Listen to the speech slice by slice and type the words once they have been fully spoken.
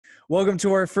Welcome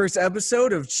to our first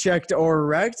episode of Checked or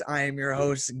Wrecked. I am your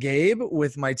host, Gabe,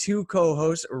 with my two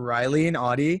co-hosts, Riley and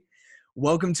Audie.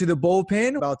 Welcome to the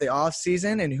bullpen about the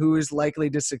offseason and who is likely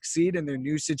to succeed in their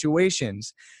new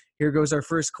situations. Here goes our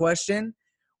first question.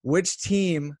 Which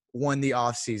team won the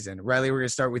offseason? Riley, we're going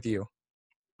to start with you.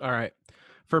 All right.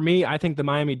 For me, I think the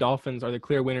Miami Dolphins are the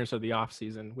clear winners of the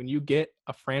offseason. When you get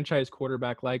a franchise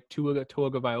quarterback like Tua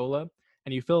Tagovailoa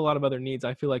and you fill a lot of other needs,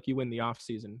 I feel like you win the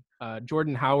offseason.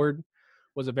 Jordan Howard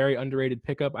was a very underrated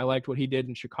pickup. I liked what he did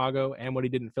in Chicago and what he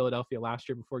did in Philadelphia last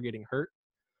year before getting hurt.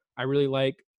 I really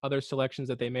like other selections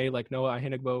that they made, like Noah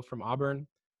Ahinagbo from Auburn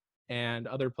and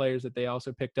other players that they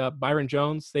also picked up. Byron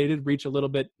Jones, they did reach a little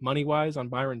bit money-wise on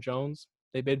Byron Jones.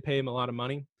 They did pay him a lot of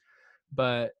money,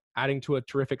 but adding to a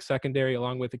terrific secondary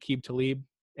along with Aqib Talib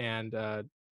and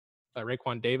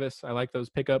Raekwon Davis, I like those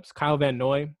pickups. Kyle Van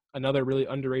Noy, another really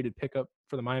underrated pickup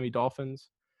for the Miami Dolphins.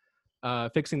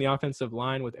 Fixing the offensive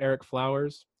line with Eric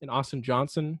Flowers and Austin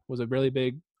Johnson was a really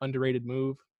big underrated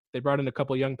move. They brought in a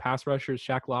couple young pass rushers,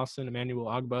 Shaq Lawson, Emmanuel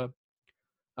Ogbah.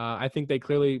 I think they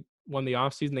clearly won the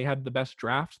offseason. They had the best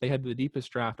draft. They had the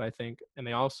deepest draft, I think. And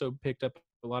they also picked up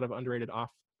a lot of underrated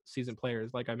off-season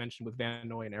players, like I mentioned with Van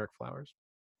Noy and Eric Flowers.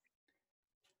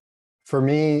 For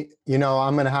me, I'm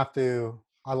going to have to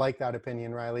 – I like that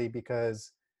opinion, Riley,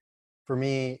 because for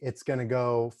me, it's going to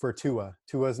go for Tua.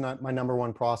 Tua's not my number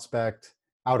one prospect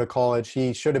out of college.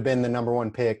 He should have been the number one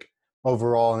pick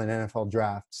overall in an NFL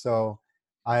draft. So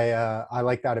I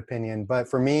like that opinion. But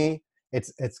for me,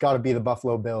 it's got to be the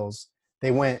Buffalo Bills. They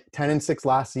went 10-6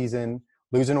 last season,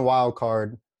 losing a wild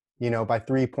card, by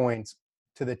 3 points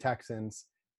to the Texans.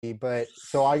 But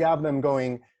so I have them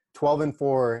going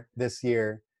 12-4 this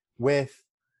year with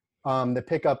the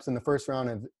pickups in the first round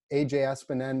of AJ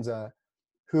Espinoza,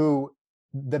 who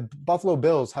the Buffalo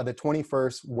Bills had the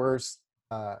 21st worst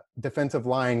defensive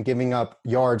line giving up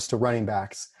yards to running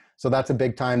backs. So that's a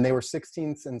big time. They were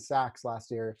 16th in sacks last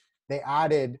year. They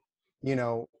added,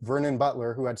 Vernon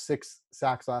Butler, who had 6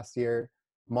 sacks last year,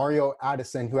 Mario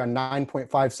Addison, who had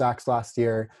 9.5 sacks last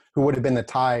year, who would have been the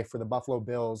tie for the Buffalo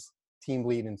Bills team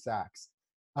lead in sacks.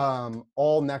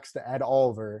 All next to Ed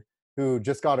Oliver, who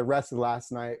just got arrested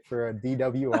last night for a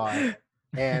DWI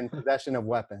and possession of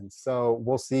weapons. So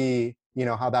we'll see,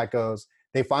 how that goes.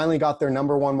 They finally got their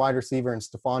number one wide receiver in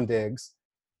Stephon Diggs.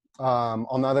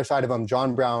 On the other side of them,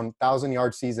 John Brown,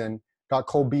 1,000-yard season, got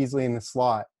Cole Beasley in the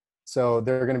slot. So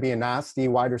they're going to be a nasty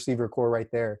wide receiver core right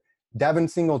there. Devin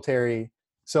Singletary.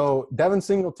 So Devin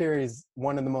Singletary is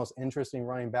one of the most interesting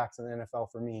running backs in the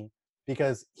NFL for me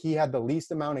because he had the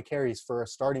least amount of carries for a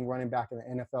starting running back in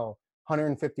the NFL,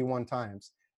 151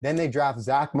 times. Then they draft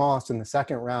Zach Moss in the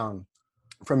second round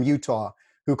from Utah,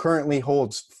 who currently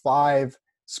holds 5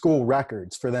 school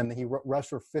records for them. He rushed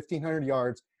for 1,500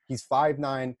 yards. He's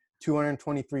 5'9",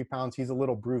 223 pounds. He's a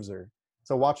little bruiser.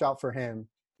 So watch out for him.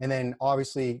 And then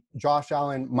obviously Josh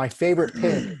Allen, my favorite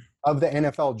pick of the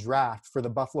NFL draft for the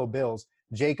Buffalo Bills,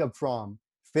 Jacob Fromm,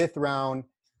 5th round.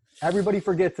 Everybody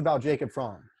forgets about Jacob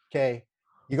Fromm, okay?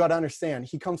 You got to understand,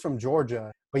 he comes from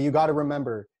Georgia, but you got to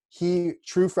remember, he,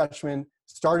 true freshman,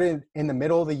 started in the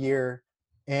middle of the year,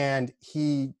 and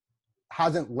he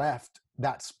hasn't left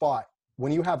that spot.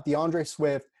 When you have DeAndre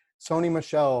Swift, Sony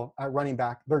Michel at running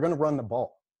back, they're going to run the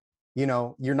ball. You're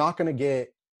not going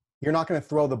to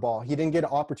throw the ball. He didn't get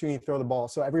an opportunity to throw the ball.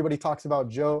 So everybody talks about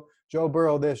Joe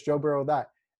Burrow this, Joe Burrow that,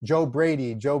 Joe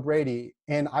Brady.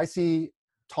 And I see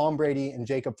Tom Brady and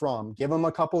Jacob Fromm. Give him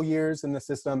a couple years in the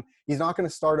system. He's not going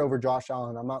to start over Josh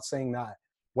Allen. I'm not saying that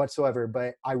whatsoever,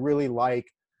 but I really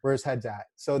like where his head's at.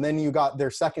 So then you got their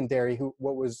secondary,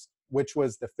 which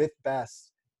was the 5th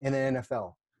best in the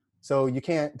NFL. So you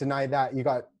can't deny that. You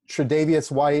got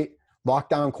Tre'Davious White,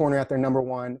 lockdown corner at their number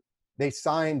 1. They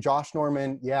signed Josh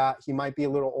Norman. Yeah, he might be a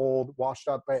little old, washed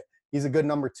up, but he's a good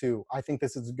number 2. I think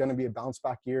this is going to be a bounce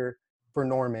back year for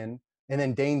Norman. And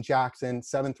then Dane Jackson,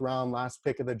 7th round, last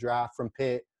pick of the draft from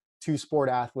Pitt, 2-sport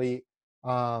athlete.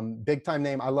 Big time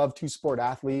name. I love 2-sport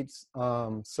athletes.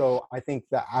 So I think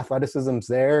the athleticism's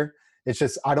there. It's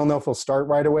just, I don't know if he'll start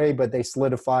right away, but they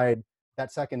solidified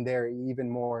that secondary even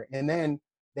more. And then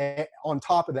on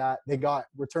top of that, they got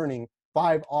returning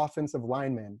 5 offensive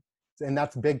linemen. And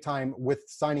that's big time with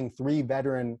signing 3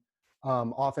 veteran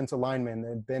offensive linemen that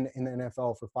have been in the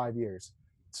NFL for 5 years.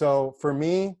 So for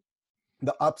me,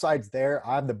 the upside's there.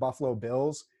 I have the Buffalo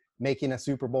Bills making a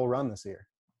Super Bowl run this year.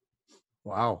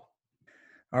 Wow.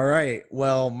 All right.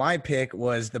 Well, my pick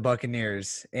was the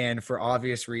Buccaneers. And for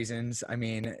obvious reasons, I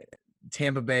mean,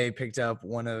 Tampa Bay picked up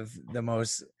one of the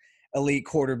most elite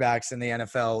quarterbacks in the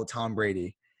NFL, Tom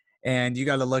Brady. And you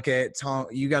got to look at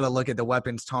the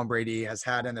weapons Tom Brady has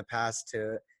had in the past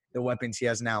to the weapons he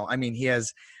has now. I mean, he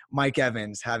has Mike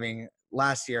Evans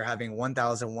last year having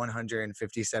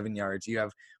 1,157 yards. You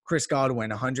have Chris Godwin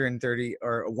 130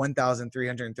 or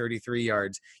 1,333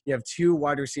 yards. You have two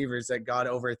wide receivers that got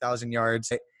over 1,000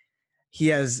 yards.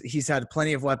 He's had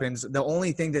plenty of weapons. The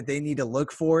only thing that they need to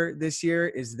look for this year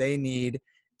is they need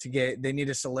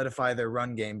to solidify their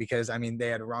run game, because I mean, they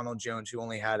had Ronald Jones, who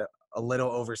only had a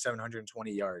little over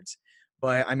 720 yards.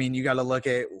 But I mean, you got to look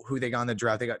at who they got in the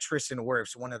draft. They got Tristan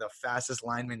Wirfs, one of the fastest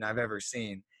linemen I've ever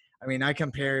seen. I mean, I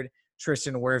compared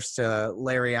Tristan Wirfs to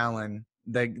Larry Allen.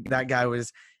 That guy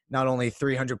was not only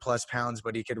 300 plus pounds,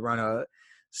 but he could run a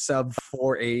sub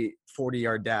 4.8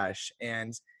 40-yard dash.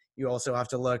 And you also have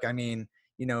to look, I mean,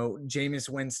 you know, Jameis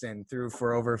Winston threw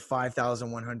for over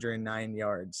 5,109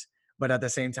 yards. But at the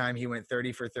same time, he went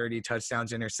 30 for 30,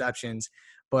 touchdowns, interceptions.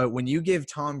 But when you give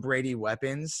Tom Brady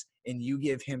weapons and you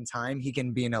give him time, he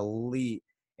can be an elite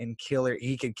and killer.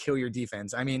 He could kill your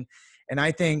defense. I mean, and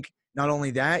I think not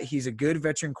only that, he's a good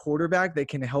veteran quarterback that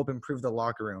can help improve the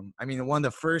locker room. I mean, one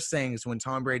of the first things when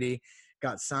Tom Brady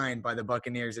got signed by the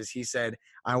Buccaneers is he said,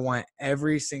 I want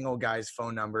every single guy's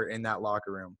phone number in that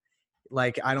locker room.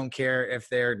 Like, I don't care if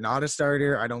they're not a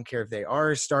starter. I don't care if they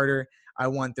are a starter. I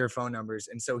want their phone numbers.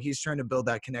 And so he's trying to build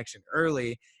that connection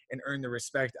early and earn the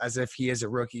respect as if he is a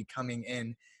rookie coming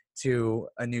in to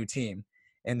a new team.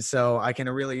 And so I can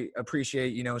really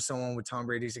appreciate, you know, someone with Tom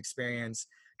Brady's experience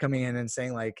coming in and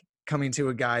saying, like, coming to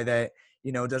a guy that,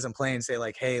 you know, doesn't play and say,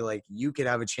 like, hey, like, you could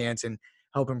have a chance and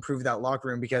help improve that locker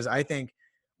room. Because I think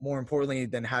more importantly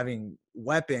than having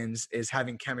weapons is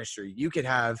having chemistry. You could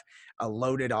have a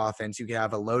loaded offense, you could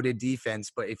have a loaded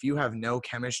defense, but if you have no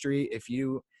chemistry, if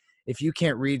you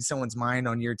can't read someone's mind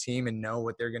on your team and know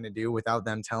what they're going to do without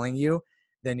them telling you,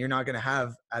 then you're not going to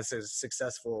have as a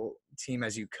successful team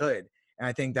as you could. And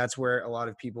I think that's where a lot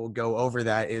of people go over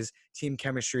that, is team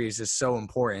chemistry is just so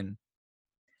important.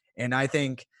 And I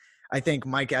think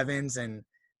Mike Evans and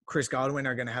Chris Godwin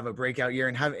are going to have a breakout year,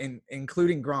 and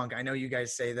including Gronk. I know you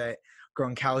guys say that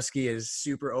Gronkowski is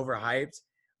super overhyped,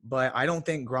 but I don't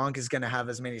think Gronk is going to have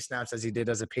as many snaps as he did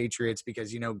as a Patriots,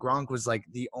 because, you know, Gronk was like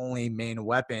the only main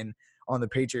weapon on the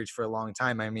Patriots for a long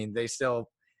time. I mean, they still,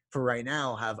 for right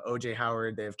now, have OJ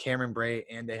Howard, they have Cameron Brate,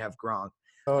 and they have Gronk.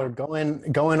 So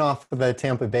going off of the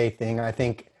Tampa Bay thing, I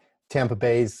think Tampa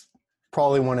Bay's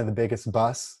probably one of the biggest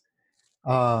busts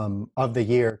of the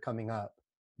year coming up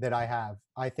that I have.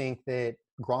 I think that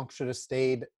Gronk should have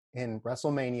stayed in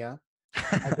WrestleMania.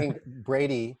 I think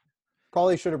Brady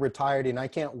probably should have retired, and I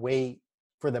can't wait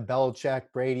for the Belichick,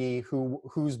 Brady,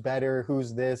 who's better,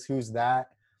 who's this, who's that.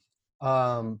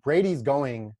 Brady's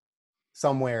going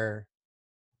somewhere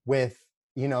with,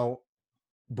 you know,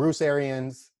 Bruce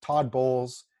Arians, Todd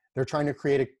Bowles. They're trying to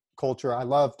create a culture. I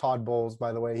love Todd Bowles,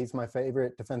 by the way. He's my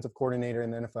favorite defensive coordinator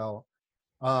in the NFL.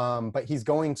 But he's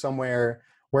going somewhere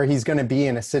where he's going to be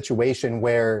in a situation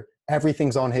where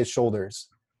everything's on his shoulders.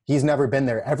 He's never been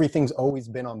there. Everything's always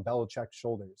been on Belichick's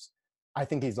shoulders. I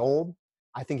think he's old.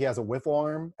 I think he has a whiffle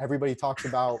arm. Everybody talks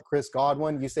about Chris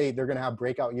Godwin. You say they're going to have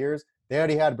breakout years. They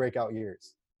already had breakout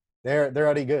years. They're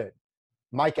already good.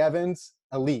 Mike Evans,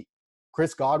 elite.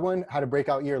 Chris Godwin had a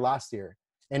breakout year last year.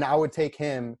 And I would take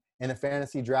him in a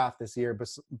fantasy draft this year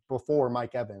before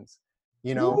Mike Evans.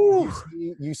 You know,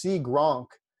 you see Gronk,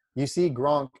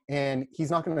 and he's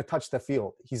not going to touch the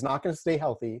field. He's not going to stay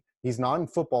healthy. He's not in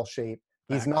football shape.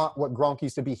 He's not what Gronk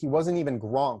used to be. He wasn't even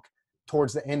Gronk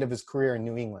towards the end of his career in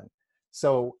New England.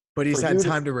 So, but he's had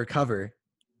time to recover.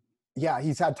 Yeah,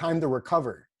 he's had time to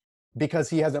recover because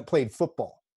he hasn't played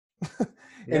football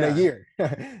in a year.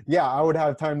 Yeah, I would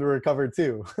have time to recover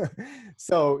too.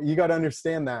 So you got to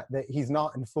understand that he's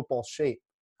not in football shape.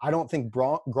 I don't think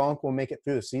Gronk will make it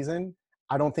through the season.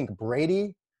 I don't think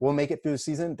Brady will make it through the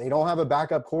season. They don't have a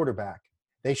backup quarterback.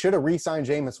 They should have re-signed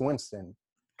Jameis Winston,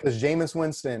 because Jameis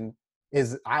Winston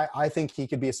is – I think he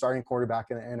could be a starting quarterback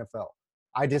in the NFL.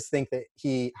 I just think that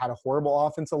he had a horrible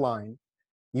offensive line.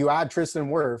 You add Tristan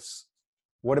Wirfs,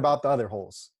 what about the other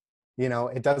holes? You know,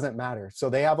 it doesn't matter. So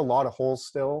they have a lot of holes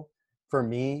still for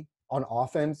me on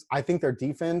offense. I think their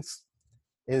defense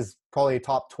is probably a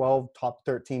top 12, top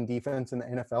 13 defense in the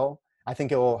NFL. I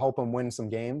think it will help them win some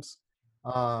games.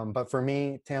 But for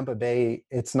me, Tampa Bay,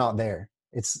 it's not there.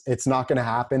 It's not going to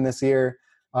happen this year.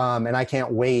 And I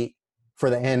can't wait for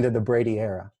the end of the Brady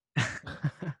era.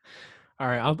 All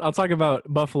right, I'll talk about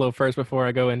Buffalo first before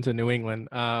I go into New England.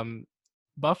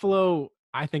 Buffalo,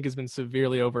 I think, has been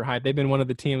severely overhyped. They've been one of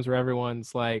the teams where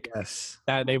everyone's like,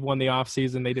 that they've won the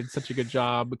offseason. They did such a good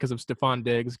job because of Stephon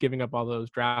Diggs giving up all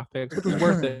those draft picks, which was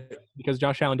worth it because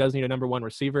Josh Allen does need a number one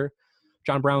receiver.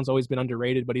 John Brown's always been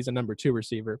underrated, but he's a number two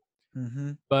receiver.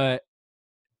 Mm-hmm. But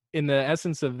in the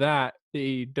essence of that,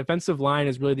 the defensive line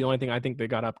is really the only thing I think they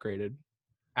got upgraded.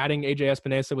 Adding AJ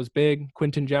Espinosa was big.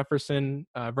 Quentin Jefferson,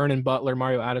 Vernon Butler,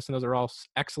 Mario Addison, those are all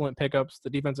excellent pickups. The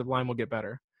defensive line will get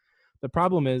better. The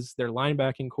problem is their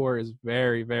linebacking core is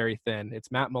very, very thin.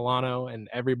 It's Matt Milano and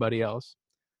everybody else.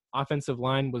 Offensive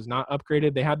line was not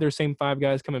upgraded. They had their same 5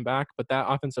 guys coming back, but that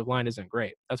offensive line isn't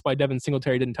great. That's why Devin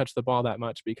Singletary didn't touch the ball that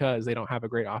much, because they don't have a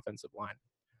great offensive line.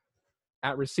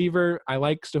 At receiver, I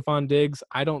like Stephon Diggs.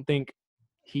 I don't think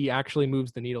he actually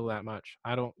moves the needle that much.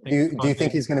 I don't think. Do you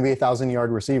think he's going to be a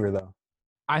 1,000-yard receiver though?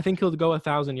 I think he'll go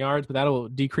 1,000 yards, but that'll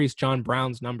decrease John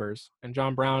Brown's numbers. And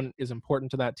John Brown is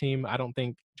important to that team. I don't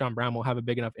think John Brown will have a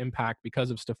big enough impact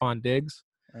because of Stephon Diggs.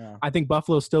 Yeah. I think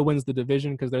Buffalo still wins the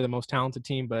division because they're the most talented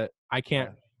team, but I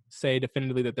can't say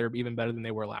definitively that they're even better than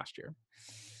they were last year.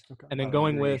 Okay. And then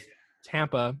going with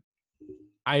Tampa,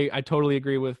 I totally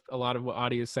agree with a lot of what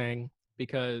Adi is saying,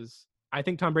 because I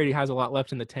think Tom Brady has a lot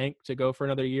left in the tank to go for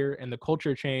another year, and the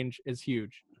culture change is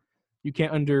huge. You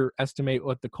can't underestimate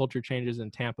what the culture changes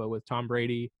in Tampa with Tom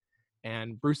Brady.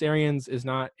 And Bruce Arians is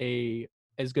not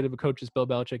as good of a coach as Bill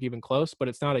Belichick, even close, but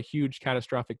it's not a huge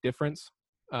catastrophic difference.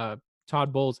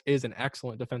 Todd Bowles is an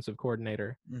excellent defensive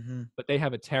coordinator, but they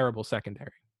have a terrible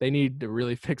secondary. They need to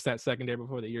really fix that secondary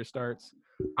before the year starts.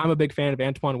 I'm a big fan of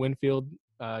Antoine Winfield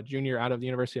Jr. out of the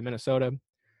University of Minnesota,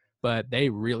 but they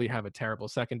really have a terrible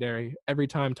secondary. Every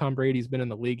time Tom Brady's been in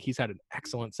the league, he's had an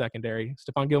excellent secondary.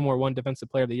 Stephon Gilmore won Defensive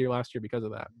Player of the Year last year because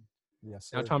of that. Yes,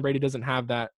 sir. Now Tom Brady doesn't have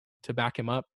that to back him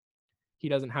up. He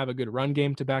doesn't have a good run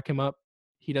game to back him up.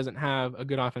 He doesn't have a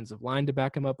good offensive line to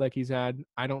back him up like he's had.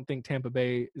 I don't think Tampa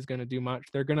Bay is going to do much.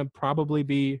 They're going to probably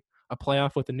be a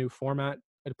playoff with a new format,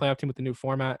 a playoff team with a new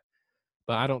format,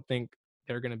 but I don't think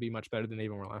they're going to be much better than they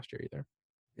even were last year either.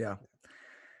 Yeah.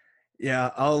 Yeah,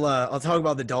 I'll talk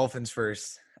about the Dolphins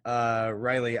first.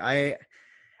 Riley, I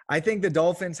think the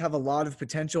Dolphins have a lot of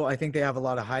potential. I think they have a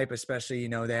lot of hype, especially,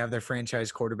 they have their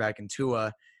franchise quarterback in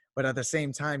Tua, but at the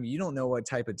same time, you don't know what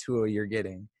type of Tua you're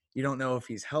getting. You don't know if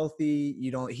he's healthy.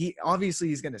 Obviously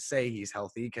he's going to say he's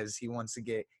healthy because he wants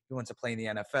to play in the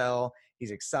NFL.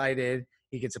 He's excited.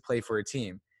 He gets to play for a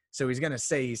team. So he's going to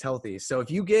say he's healthy. So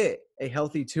if you get a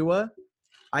healthy Tua,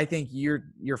 I think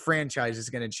your franchise is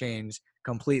going to change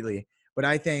completely. But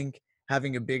I think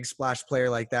having a big splash player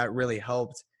like that really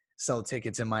helped sell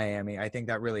tickets in Miami. I think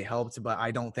that really helped, but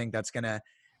I don't think that's going to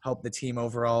help the team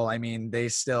overall. I mean, they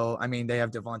have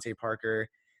Devontae Parker,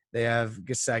 they have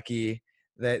Gesicki,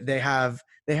 they have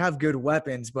good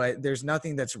weapons, but there's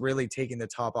nothing that's really taking the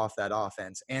top off that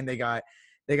offense. And they got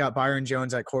Byron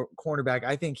Jones at cornerback.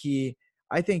 I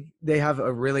think they have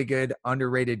a really good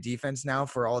underrated defense now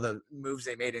for all the moves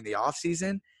they made in the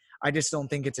offseason. I just don't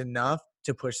think it's enough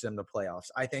to push them to playoffs.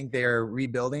 I think they're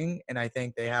rebuilding, and I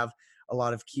think they have a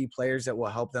lot of key players that will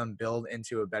help them build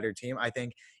into a better team. I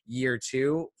think year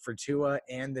 2 for Tua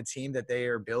and the team that they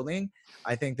are building,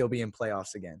 I think they'll be in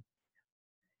playoffs again.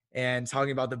 And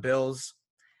talking about the Bills,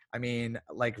 I mean,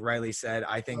 like Riley said,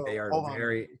 I think they are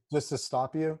very – Just to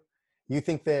stop you, you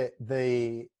think that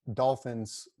the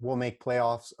Dolphins will make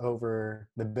playoffs over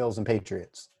the Bills and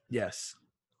Patriots? Yes.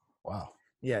 Wow.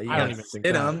 Yeah, you I got don't even think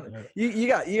that. Stidham. You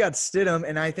got Stidham,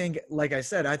 and I think, like I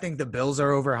said, I think the Bills are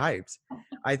overhyped.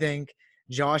 I think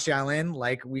Josh Allen,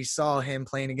 like we saw him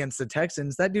playing against the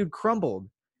Texans, that dude crumbled.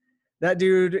 That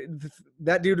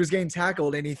dude was getting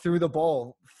tackled, and he threw the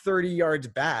ball 30 yards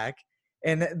back,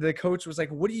 and the coach was like,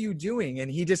 "What are you doing?" And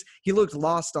he looked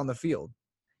lost on the field.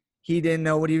 He didn't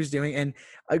know what he was doing. And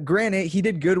granted, he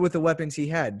did good with the weapons he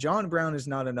had. John Brown is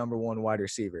not a number 1 wide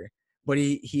receiver, but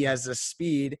he has the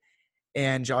speed.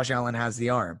 And Josh Allen has the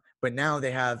arm. But now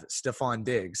they have Stephon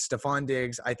Diggs. Stephon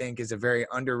Diggs, I think, is a very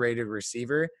underrated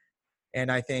receiver.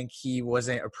 And I think he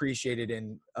wasn't appreciated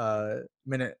in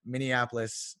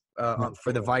Minneapolis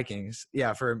for the Vikings.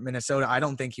 Yeah, for Minnesota. I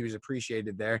don't think he was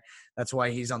appreciated there. That's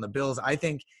why he's on the Bills. I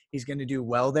think he's going to do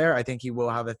well there. I think he will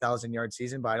have a 1,000-yard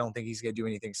season, but I don't think he's going to do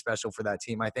anything special for that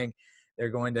team. I think they're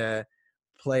going to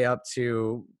play up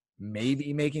to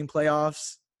maybe making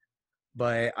playoffs.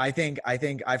 But I think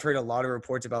I've heard a lot of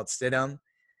reports about Stidham,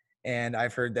 and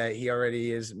I've heard that he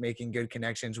already is making good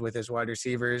connections with his wide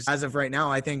receivers. As of right now,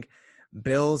 I think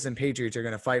Bills and Patriots are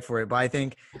going to fight for it. But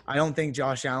I don't think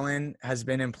Josh Allen has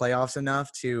been in playoffs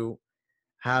enough to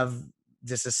have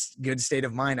just a good state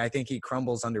of mind. I think he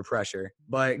crumbles under pressure.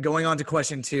 But going on to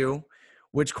question 2,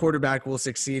 which quarterback will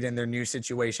succeed in their new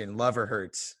situation, Love or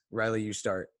Hurts? Riley, you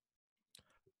start.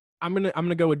 I'm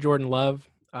gonna go with Jordan Love.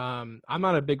 I'm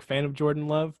not a big fan of Jordan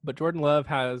Love, but Jordan Love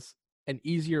has an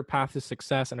easier path to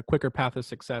success and a quicker path to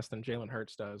success than Jalen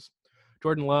Hurts does.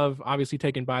 Jordan Love, obviously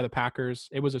taken by the Packers.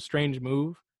 It was a strange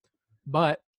move,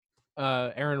 but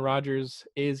Aaron Rodgers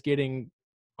is getting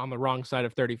on the wrong side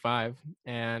of 35,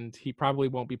 and he probably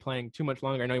won't be playing too much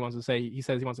longer. I know he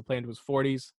says he wants to play into his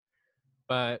 40s,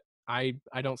 but I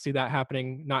don't see that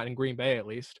happening, not in Green Bay at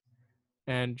least.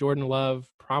 And Jordan Love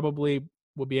probably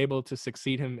will be able to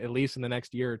succeed him at least in the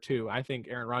next year or two. I think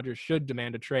Aaron Rodgers should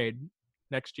demand a trade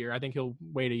next year. I think he'll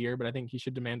wait a year, but I think he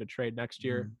should demand a trade next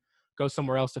year, go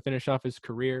somewhere else to finish off his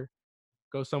career,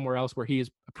 go somewhere else where he is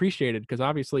appreciated, because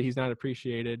obviously he's not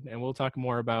appreciated. And we'll talk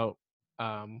more about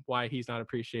why he's not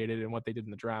appreciated and what they did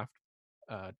in the draft,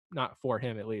 not for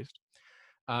him at least.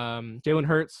 Jalen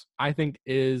Hurts, I think,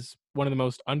 is one of the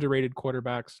most underrated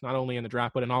quarterbacks, not only in the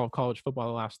draft, but in all of college football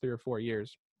the last 3 or 4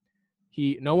 years.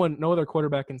 No other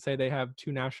quarterback can say they have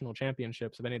 2 national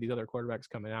championships of any of these other quarterbacks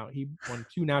coming out. He won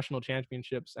 2 national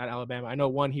championships at Alabama. I know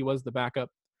one, he was the backup,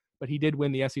 but he did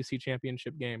win the SEC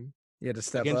championship game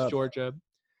against Georgia.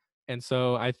 And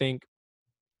so I think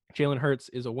Jalen Hurts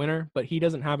is a winner, but he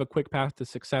doesn't have a quick path to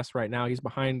success right now. He's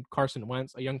behind Carson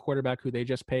Wentz, a young quarterback who they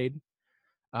just paid.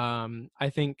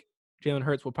 I think Jalen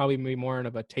Hurts will probably be more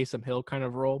of a Taysom Hill kind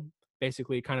of role,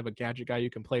 basically kind of a gadget guy you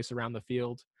can place around the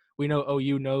field. We know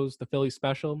OU knows the Philly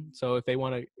special, so if they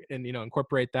want to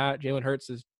incorporate that, Jalen Hurts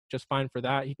is just fine for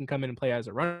that. He can come in and play as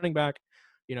a running back,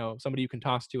 somebody you can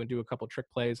toss to and do a couple trick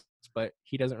plays, but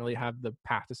he doesn't really have the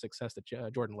path to success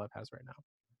that Jordan Love has right now.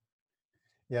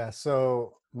 Yeah,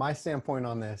 so my standpoint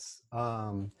on this,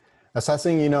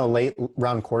 assessing, late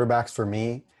round quarterbacks for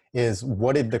me is,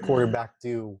 what did the quarterback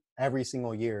do every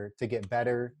single year to get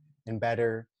better and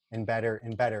better and better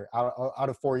and better out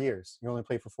of 4 years? You only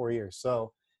play for 4 years.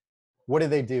 So what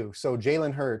did they do? So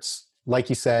Jalen Hurts, like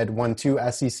you said, won 2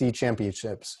 SEC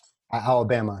championships at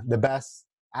Alabama, the best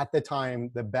at the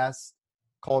time, the best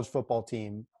college football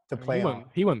team to play on.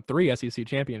 He won 3 SEC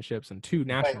championships and 2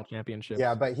 national championships.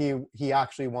 Yeah, but he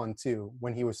actually won 2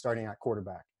 when he was starting at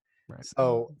quarterback. Right.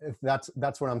 So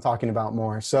that's what I'm talking about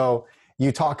more. So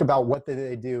you talk about what did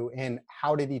they do and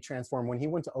how did he transform when he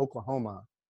went to Oklahoma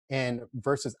and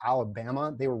versus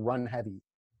Alabama, they were run heavy.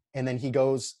 And then he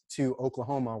goes to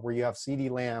Oklahoma where you have CeeDee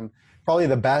Lamb, probably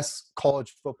the best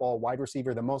college football wide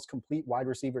receiver, the most complete wide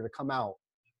receiver to come out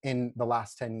in the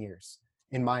last 10 years,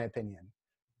 in my opinion.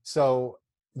 So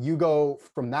you go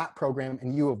from that program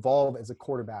and you evolve as a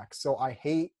quarterback. So I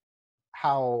hate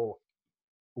how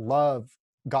Love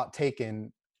got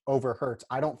taken over Hurts.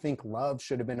 I don't think Love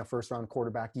should have been a first-round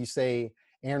quarterback. You say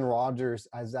Aaron Rodgers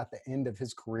as at the end of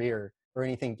his career or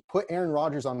anything. Put Aaron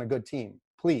Rodgers on a good team,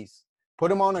 please.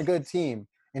 Put him on a good team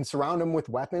and surround him with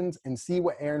weapons and see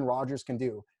what Aaron Rodgers can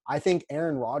do. I think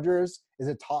Aaron Rodgers is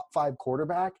a top 5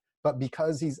 quarterback, but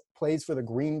because he plays for the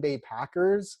Green Bay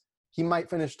Packers, he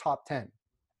might finish top 10.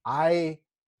 I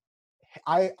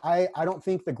don't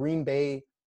think the Green Bay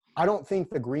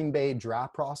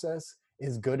draft process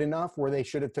is good enough where they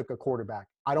should have took a quarterback.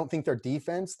 I don't think their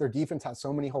defense has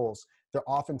so many holes. Their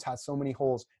offense has so many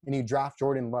holes, and you draft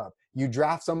Jordan Love. You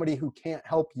draft somebody who can't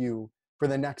help you for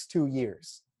the next 2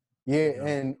 years. Yeah,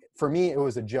 and for me, it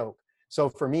was a joke. So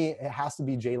for me, it has to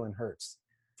be Jalen Hurts.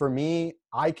 For me,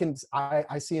 I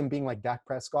see him being like Dak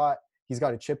Prescott. He's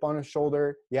got a chip on his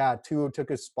shoulder. Yeah, Tua took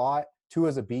his spot.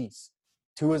 Tua's a beast.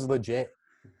 Tua's legit.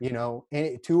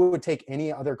 And Tua would take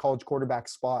any other college quarterback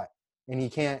spot, and he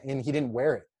didn't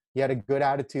wear it. He had a good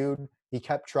attitude. He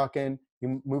kept trucking. He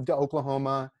moved to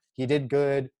Oklahoma. He did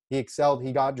good. He excelled.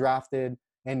 He got drafted,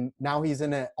 and now he's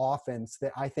in an offense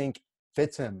that I think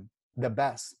fits him the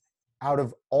best. Out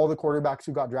of all the quarterbacks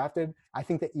who got drafted, I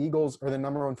think the Eagles are the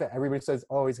number 1 fit. Everybody says,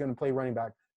 oh, he's going to play running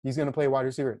back. He's going to play wide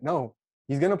receiver. No,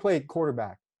 he's going to play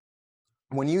quarterback.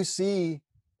 When you see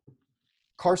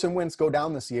Carson Wentz go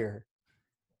down this year,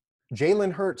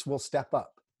 Jalen Hurts will step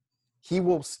up. He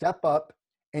will step up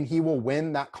and he will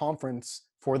win that conference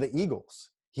for the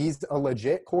Eagles. He's a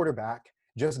legit quarterback.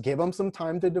 Just give him some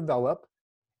time to develop,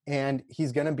 and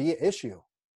he's going to be an issue.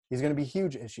 He's going to be a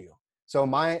huge issue. So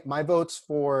my vote's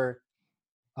for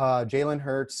Jalen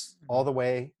Hurts all the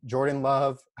way. Jordan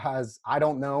Love I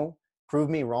don't know, prove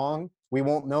me wrong. We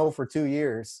won't know for 2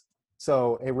 years,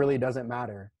 so it really doesn't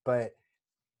matter. But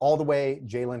all the way,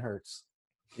 Jalen Hurts.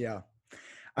 Yeah.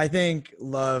 I think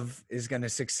Love is going to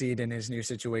succeed in his new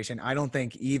situation. I don't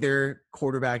think either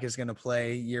quarterback is going to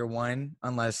play year one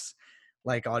unless,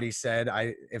 like Audie said,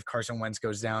 if Carson Wentz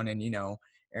goes down and,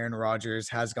 Aaron Rodgers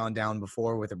has gone down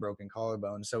before with a broken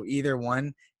collarbone. So either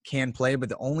one can play, but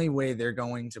the only way they're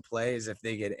going to play is if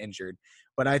they get injured.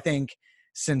 But I think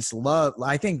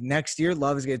next year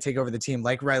Love is going to take over the team.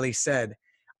 Like Riley said,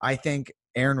 I think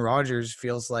Aaron Rodgers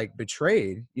feels like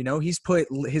betrayed. He's put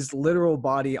his literal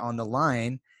body on the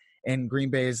line, and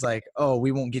Green Bay is like, oh,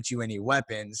 we won't get you any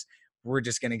weapons. we're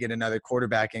just going to get another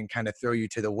quarterback and kind of throw you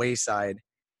to the wayside,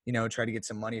 try to get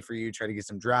some money for you, try to get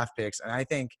some draft picks. And I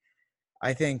think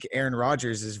Aaron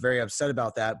Rodgers is very upset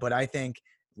about that, but I think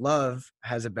Love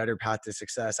has a better path to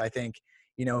success. I think,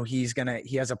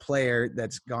 he has a player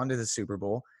that's gone to the Super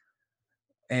Bowl,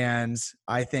 and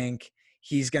I think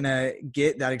he's going to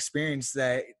get that experience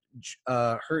that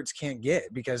Hurts can't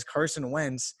get, because Carson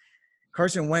Wentz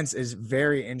is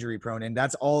very injury prone, and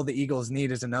that's all the Eagles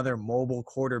need is another mobile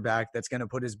quarterback that's going to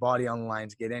put his body on the line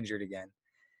to get injured again.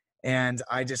 And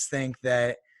I just think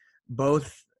that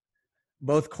both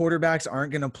quarterbacks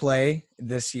aren't going to play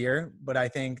this year, but I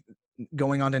think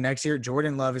going on to next year,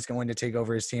 Jordan Love is going to take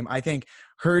over his team. I think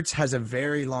Hurts has a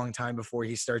very long time before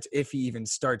he starts, if he even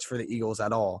starts for the Eagles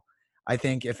at all. I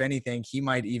think if anything, he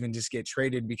might even just get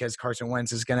traded, because Carson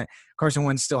Wentz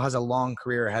still has a long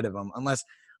career ahead of him. Unless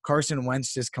Carson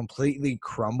Wentz just completely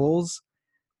crumbles,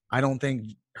 I don't think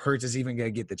Hurts is even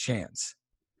going to get the chance.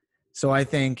 So I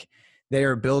think they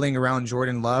are building around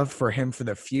Jordan Love for him for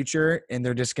the future, and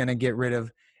they're just going to get rid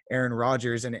of Aaron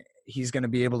Rodgers, and he's going to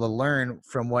be able to learn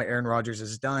from what Aaron Rodgers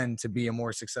has done to be a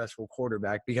more successful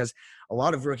quarterback, because a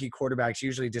lot of rookie quarterbacks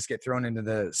usually just get thrown into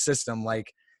the system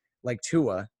like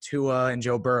Tua and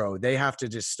Joe Burrow. They have to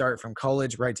just start from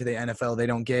college right to the NFL. They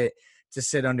don't get to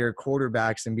sit under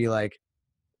quarterbacks and be like,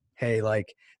 hey,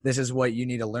 like, this is what you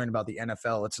need to learn about the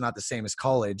NFL. It's not the same as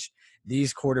college.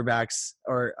 These quarterbacks,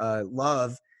 or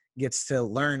Love gets to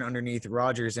learn underneath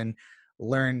Rodgers and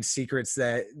learn secrets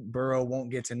that Burrow won't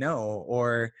get to know,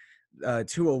 or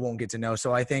Tua won't get to know.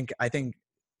 So I think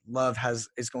Love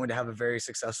is going to have a very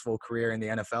successful career in the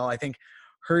NFL. I think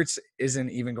Hurts isn't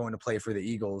even going to play for the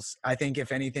Eagles. I think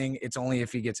if anything, it's only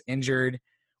if he gets injured,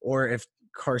 or if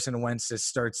Carson Wentz just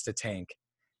starts to tank.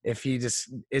 If he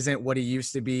just isn't what he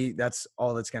used to be, that's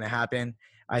all that's going to happen.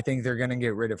 I think they're going to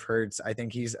get rid of Hurts. I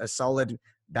think he's a solid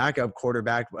backup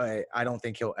quarterback, but I don't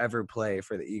think he'll ever play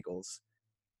for the Eagles.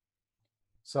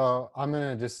 So I'm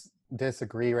going to just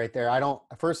disagree right there.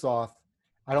 First off,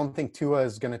 I don't think Tua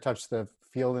is going to touch the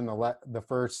field in the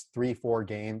first 3-4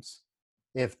 games.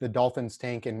 If the Dolphins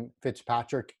tank and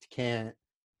Fitzpatrick can't,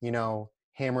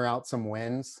 hammer out some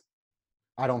wins,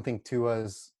 I don't think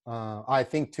I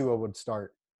think Tua would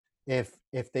start.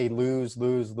 If they lose,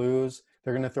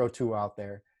 they're going to throw Tua out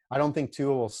there. I don't think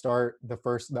Tua will start the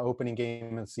opening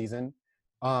game of the season.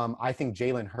 I think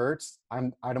Jalen Hurts,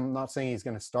 I'm not saying he's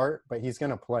going to start, but he's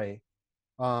going to play.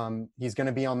 He's going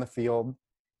to be on the field.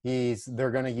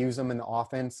 They're going to use him in the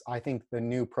offense. I think the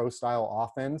new pro style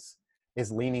offense is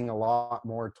leaning a lot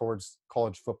more towards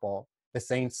college football. The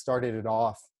Saints started it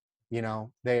off,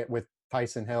 with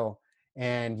Tyson Hill,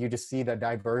 and you just see the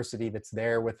diversity that's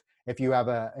there with, if you have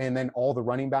and then all the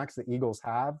running backs the Eagles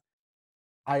have,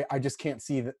 I just can't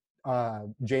see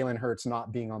Jalen Hurts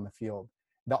not being on the field.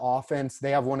 The offense,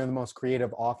 they have one of the most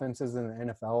creative offenses in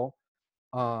the NFL.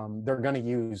 They're going to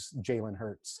use Jalen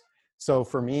Hurts. So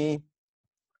for me,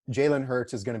 Jalen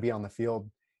Hurts is going to be on the field.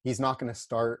 He's not going to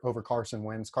start over Carson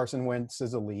Wentz. Carson Wentz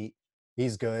is elite.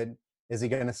 He's good. Is he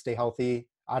going to stay healthy?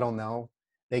 I don't know.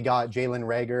 They got Jalen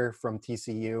Reagor from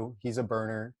TCU. He's a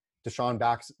burner. Deshaun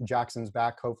Jackson's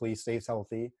back. Hopefully he stays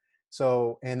healthy.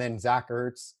 So, and then Zach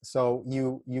Ertz. So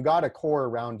you got a core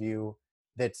around you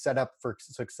that's set up for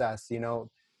success. The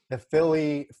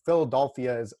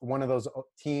Philadelphia is one of those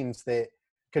teams that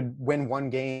could win one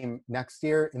game next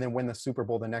year and then win the Super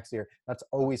Bowl the next year. That's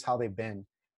always how they've been.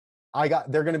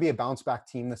 They're going to be a bounce back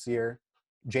team this year.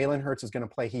 Jalen Hurts is going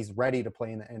to play. He's ready to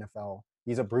play in the NFL.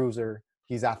 He's a bruiser.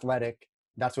 He's athletic.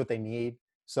 That's what they need.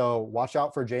 So watch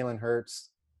out for Jalen Hurts.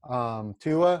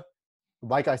 Tua,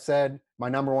 like I said, my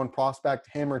number one prospect,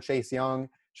 him or Chase Young,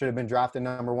 should have been drafted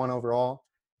number 1 overall.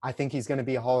 I think he's going to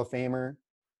be a Hall of Famer.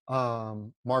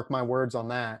 Mark my words on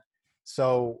that.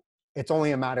 So it's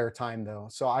only a matter of time, though.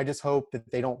 So I just hope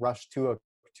that they don't rush Tua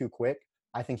too quick.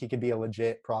 I think he could be a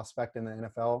legit prospect in the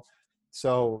NFL.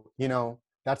 So,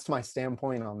 that's my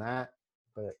standpoint on that.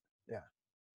 But, yeah.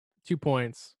 2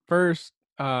 points. First,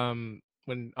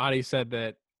 when Adi said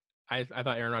that I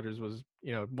thought Aaron Rodgers was,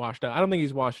 washed up. I don't think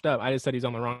he's washed up. I just said he's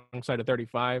on the wrong side of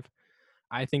 35.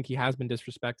 I think he has been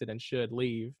disrespected and should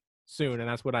leave soon. And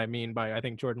that's what I mean by, I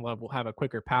think Jordan Love will have a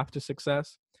quicker path to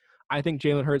success. I think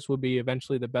Jalen Hurts will be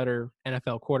eventually the better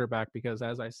NFL quarterback because,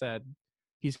 as I said,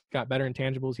 he's got better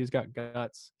intangibles. He's got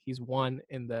guts. He's won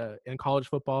in college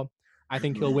football. I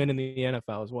think he'll win in the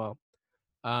NFL as well.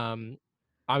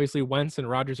 Obviously, Wentz and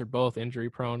Rodgers are both injury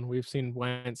prone. We've seen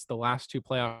Wentz the last 2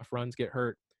 playoff runs get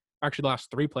hurt. Actually, the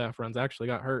last 3 playoff runs actually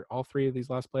got hurt. All 3 of these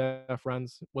last playoff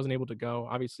runs wasn't able to go.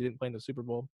 Obviously, didn't play in the Super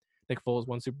Bowl. Nick Foles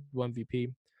won Super Bowl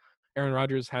MVP. Aaron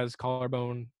Rodgers has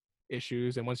collarbone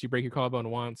issues. And once you break your collarbone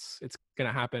once, it's going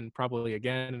to happen probably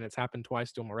again. And it's happened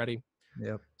twice to him already.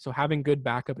 Yep. So having good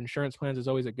backup insurance plans is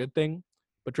always a good thing.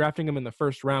 But drafting him in the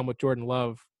first round with Jordan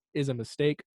Love is a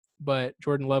mistake. But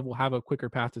Jordan Love will have a quicker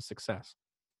path to success.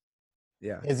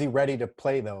 Yeah. Is he ready to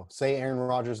play, though? Say Aaron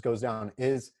Rodgers goes down.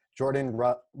 Is Jordan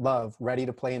Love ready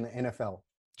to play in the NFL?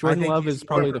 Jordan Love is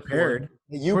probably the fourth.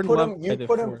 You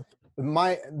put him.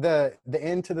 The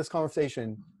end to this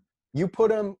conversation. You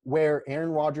put him where Aaron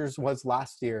Rodgers was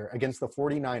last year against the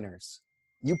 49ers.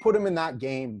 You put him in that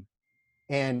game,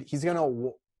 and he's not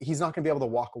gonna be able to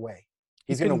walk away.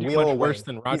 He's going to wheel away. Worse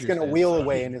than Rodgers he's going to wheel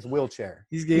away in his wheelchair.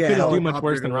 He couldn't do much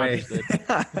worse than Rodgers did.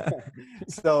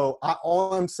 So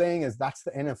all I'm saying is that's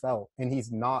the NFL, and he's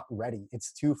not ready.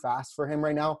 It's too fast for him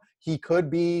right now. He could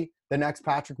be the next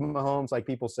Patrick Mahomes, like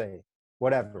people say.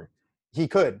 Whatever. He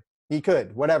could.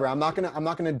 Whatever. I'm not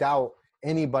gonna doubt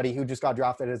anybody who just got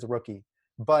drafted as a rookie,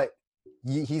 but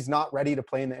he's not ready to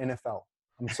play in the NFL.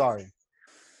 I'm sorry.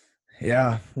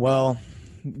 Yeah. Well,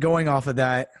 going off of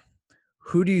that,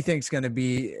 who do you think is going to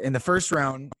be in the first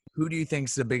round? Who do you think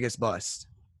is the biggest bust?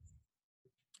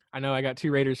 I know I got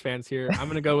two Raiders fans here. I'm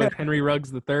going to go with Henry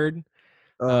Ruggs III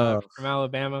from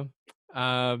Alabama.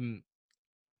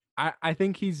 I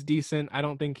think he's decent. I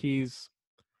don't think he's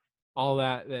all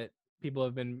that people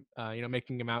have been,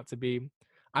 making him out to be.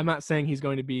 I'm not saying he's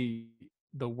going to be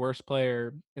the worst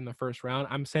player in the first round.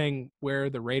 I'm saying where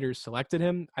the Raiders selected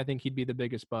him, I think he'd be the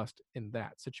biggest bust in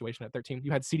that situation at 13.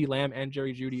 You had CeeDee Lamb and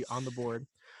Jerry Jeudy on the board,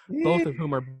 both of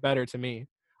whom are better to me.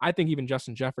 I think even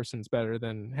Justin Jefferson's better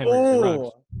than Henry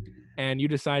Ruggs. And you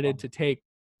decided to take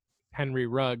Henry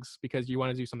Ruggs because you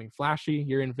want to do something flashy.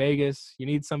 You're in Vegas. You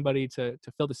need somebody to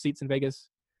fill the seats in Vegas.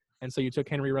 And so you took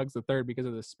Henry Ruggs III because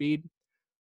of the speed.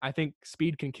 I think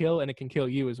speed can kill, and it can kill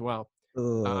you as well.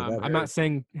 I'm not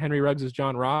saying Henry Ruggs is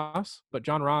John Ross, but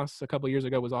John Ross a couple of years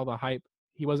ago was all the hype.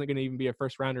 He wasn't going to even be a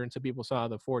first rounder until people saw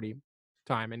the 40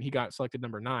 time, and he got selected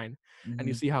number 9. Mm-hmm. And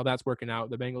you see how that's working out.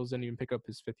 The Bengals didn't even pick up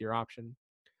his 5th-year option.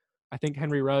 I think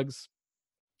Henry Ruggs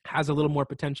has a little more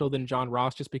potential than John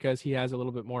Ross just because he has a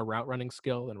little bit more route running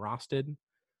skill than Ross did.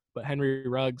 But Henry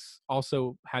Ruggs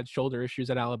also had shoulder issues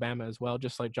at Alabama as well,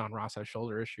 just like John Ross has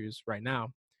shoulder issues right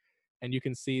now. And you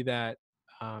can see that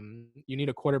you need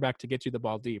a quarterback to get you the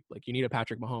ball deep. Like you need a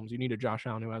Patrick Mahomes, you need a Josh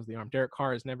Allen who has the arm. Derek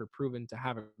Carr has never proven to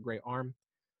have a great arm.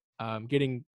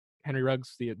 Getting Henry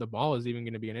Ruggs the ball is even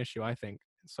going to be an issue, I think.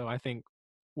 So I think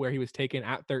where he was taken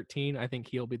at 13, I think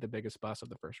he'll be the biggest bust of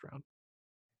the first round.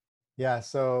 Yeah.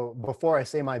 So before I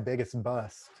say my biggest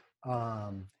bust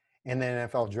in the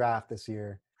NFL draft this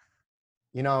year,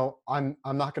 I'm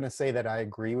not going to say that I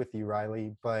agree with you,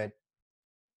 Riley, but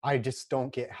I just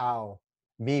don't get how,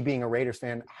 me being a Raiders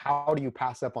fan, how do you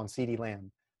pass up on CeeDee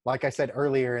Lamb? Like I said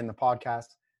earlier in the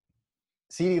podcast,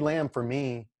 CeeDee Lamb for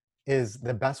me is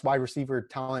the best wide receiver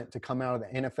talent to come out of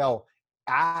the NFL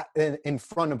in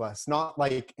front of us, not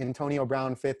like Antonio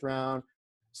Brown 5th round,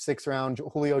 6th round,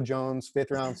 Julio Jones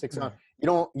 5th round, 6th round.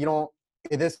 You don't.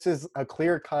 This is a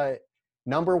clear-cut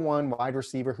number 1 wide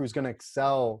receiver who's going to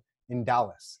excel in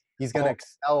Dallas. He's going to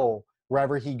excel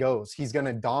wherever he goes. He's going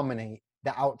to dominate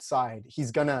the outside.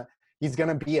 He's gonna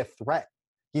be a threat.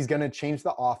 He's gonna change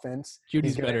the offense.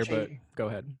 Judy's better, but go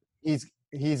ahead. He's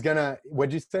gonna.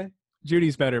 What'd you say?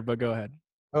 Judy's better, but go ahead.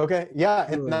 Okay, yeah,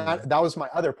 and that was my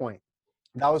other point.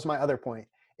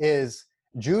 Is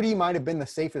Judy might have been the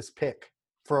safest pick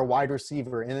for a wide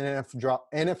receiver in an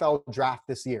NFL draft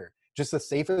this year. Just the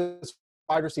safest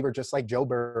wide receiver, just like Joe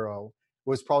Burrow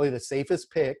was probably the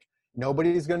safest pick.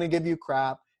 Nobody's gonna give you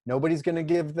crap. Nobody's gonna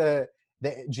give the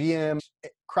GM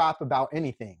crap about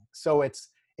anything. So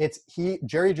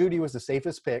Jerry Jeudy was the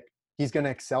safest pick. He's going to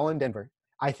excel in Denver.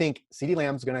 I think CeeDee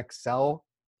Lamb's going to excel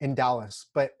in Dallas.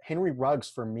 But Henry Ruggs,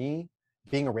 for me,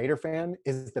 being a Raider fan,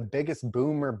 is the biggest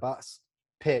boom or bust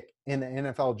pick in the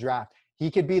NFL draft.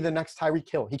 He could be the next Tyreek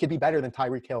Hill. He could be better than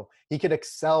Tyreek Hill. He could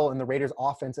excel in the Raiders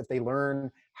offense if they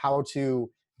learn how to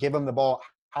give him the ball,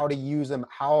 how to use him,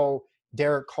 how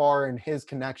Derek Carr and his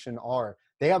connection are.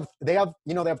 They have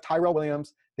Tyrell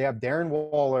Williams, they have Darren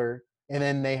Waller, and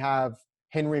then they have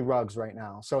Henry Ruggs right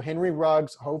now. So Henry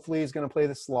Ruggs hopefully is going to play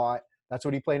the slot. That's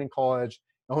what he played in college.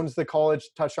 Owns the college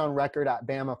touchdown record at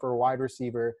Bama for a wide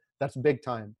receiver. That's big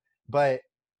time. But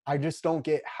I just don't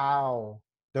get how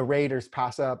the Raiders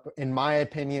pass up, in my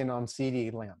opinion, on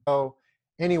CeeDee Lamb. So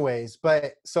anyways,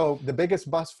 so the biggest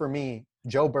bust for me,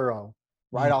 Joe Burrow,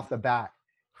 right off the bat.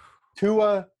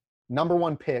 Tua, number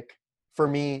 1 pick. For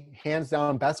me, hands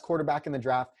down, best quarterback in the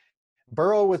draft.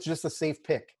 Burrow was just a safe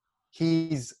pick.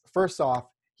 First off,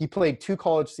 he played 2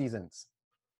 college seasons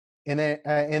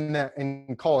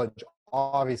in college,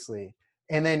 obviously,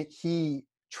 and then he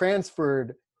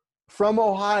transferred from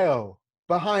Ohio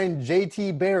behind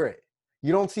JT Barrett.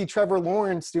 You don't see Trevor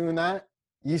Lawrence doing that.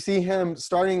 You see him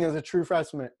starting as a true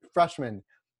freshman.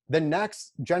 The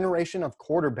next generation of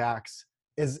quarterbacks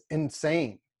is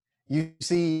insane. You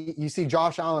see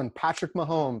Josh Allen, Patrick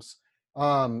Mahomes,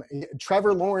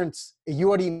 Trevor Lawrence. You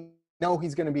already know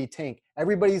he's going to be tank.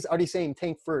 Everybody's already saying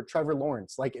tank for Trevor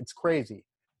Lawrence. Like, it's crazy.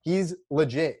 He's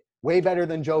legit, way better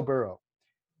than Joe Burrow.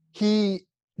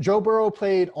 Joe Burrow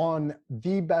played on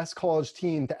the best college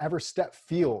team to ever step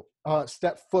foot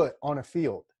on a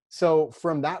field. So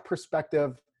from that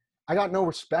perspective, I got no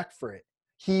respect for it.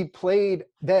 He played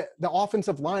the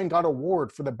offensive line got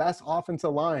award for the best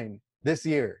offensive line this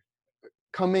year,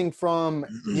 coming from,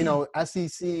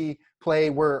 SEC play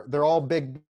where they're all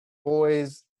big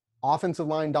boys, offensive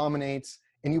line dominates,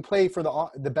 and you play for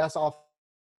the best offensive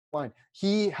line.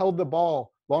 He held the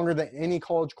ball longer than any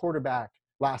college quarterback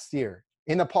last year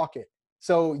in the pocket.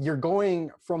 So you're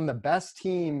going from the best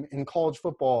team in college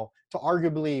football to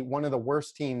arguably one of the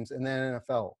worst teams in the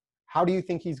NFL. How do you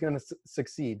think he's going to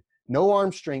succeed? No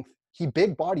arm strength. He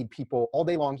big-bodied people all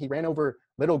day long. He ran over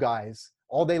little guys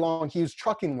all day long. He was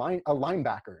trucking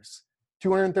linebackers,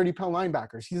 230-pound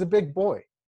linebackers. He's a big boy.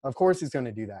 Of course he's going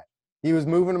to do that. He was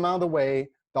moving them out of the way.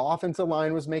 The offensive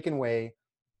line was making way.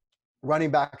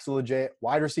 Running backs legit.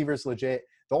 Wide receivers legit.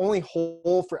 The only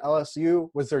hole for LSU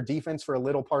was their defense for a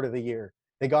little part of the year.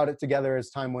 They got it together as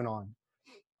time went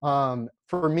on.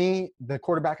 For me, the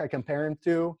quarterback I compare him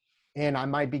to, and I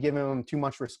might be giving him too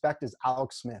much respect, is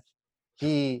Alex Smith.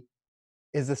 He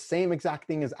is the same exact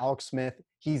thing as Alex Smith.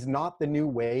 He's not the new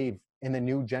wave in the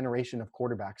new generation of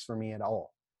quarterbacks for me at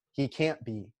all. He can't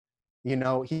be.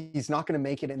 He's not going to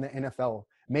make it in the NFL.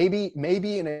 Maybe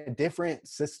in a different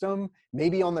system,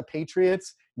 maybe on the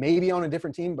Patriots, maybe on a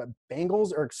different team, but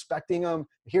Bengals are expecting him.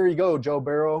 Here you go, Joe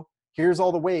Burrow. Here's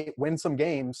all the weight. Win some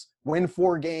games. Win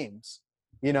 4 games.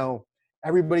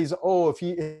 Everybody's,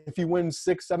 if he wins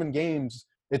 6-7 games,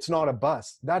 it's not a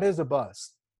bust. That is a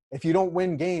bust. If you don't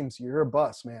win games, you're a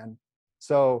bust, man.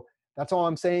 So that's all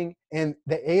I'm saying. And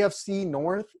the AFC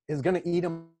North is going to eat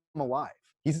him alive.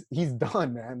 He's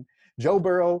done, man. Joe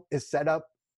Burrow is set up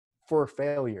for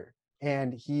failure,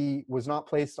 and he was not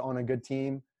placed on a good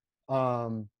team.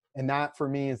 And that, for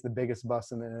me, is the biggest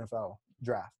bust in the NFL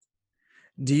draft.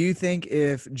 Do you think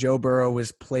if Joe Burrow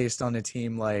was placed on a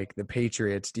team like the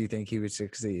Patriots, do you think he would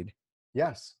succeed?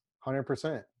 Yes,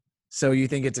 100%. So you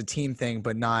think it's a team thing,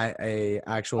 but not a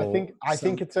actual. I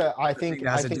think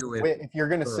if you're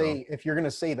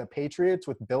gonna say the Patriots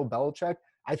with Bill Belichick,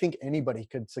 I think anybody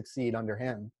could succeed under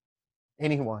him.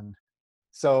 Anyone.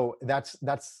 So that's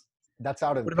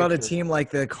out of. What about a team like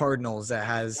the Cardinals that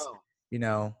has,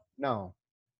 No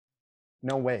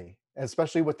way.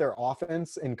 Especially with their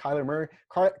offense and Kyler Murray.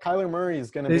 Kyler Murray is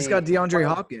going to be – He's got DeAndre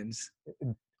Hopkins.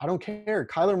 I don't care.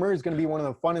 Kyler Murray is going to be one of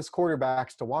the funnest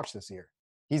quarterbacks to watch this year.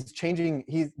 He's changing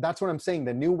 – that's what I'm saying.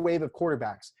 The new wave of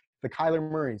quarterbacks, the Kyler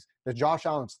Murrays, the Josh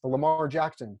Allens, the Lamar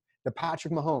Jackson, the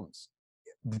Patrick Mahomes.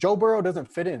 Joe Burrow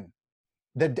doesn't fit in.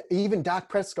 Even Dak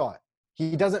Prescott,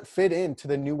 he doesn't fit into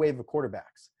the new wave of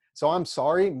quarterbacks. So I'm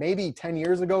sorry. Maybe 10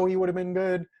 years ago he would have been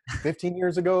good. 15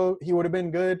 years ago he would have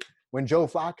been good. When Joe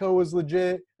Flacco was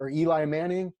legit, or Eli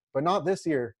Manning, but not this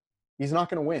year. He's not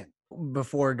going to win.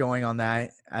 Before going on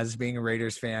that, as being a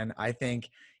Raiders fan, I think,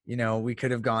 we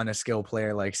could have gone a skill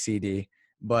player like CD.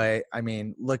 But,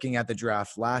 looking at the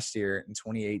draft last year in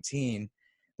 2018,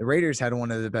 the Raiders had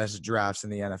one of the best drafts in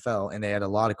the NFL, and they had a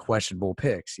lot of questionable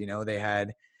picks. They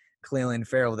had Clelin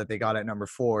Ferrell that they got at number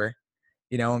 4,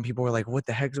 and people were like, what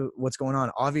the heck, what's going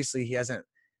on? Obviously, he hasn't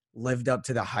lived up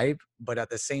to the hype, but at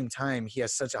the same time, he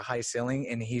has such a high ceiling,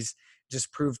 and he's just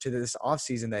proved to this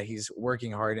offseason that he's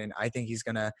working hard, and I think he's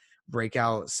going to break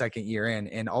out second year in.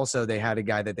 And also, they had a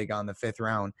guy that they got in the 5th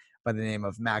round by the name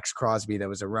of Max Crosby that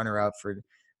was a runner-up for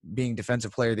being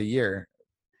Defensive Player of the Year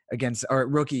against – or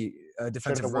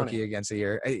defensive rookie against the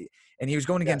year. And he was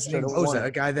going against Nick Bosa,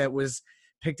 a guy that was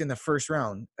picked in the 1st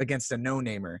round against a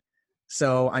no-namer.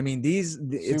 So,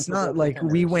 it's not like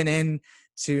we went in –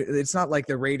 it's not like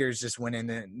the Raiders just went in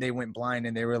and they went blind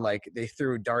and they were like, they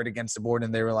threw a dart against the board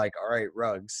and they were like, all right,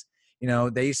 Ruggs.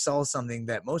 They saw something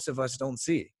that most of us don't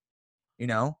see.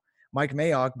 Mike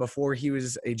Mayock, before he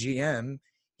was a GM,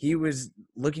 he was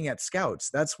looking at scouts.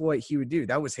 That's what he would do.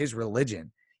 That was his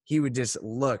religion. He would just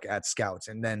look at scouts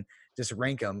and then just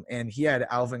rank them. And he had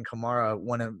Alvin Kamara,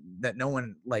 that no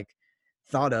one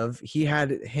thought of. He had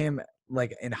him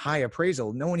in high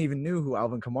appraisal. No one even knew who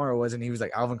Alvin Kamara was, and he was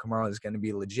like, Alvin Kamara is going to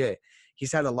be legit.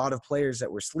 He's had a lot of players that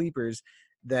were sleepers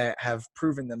that have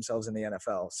proven themselves in the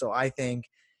NFL. So I think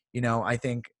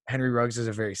Henry Ruggs is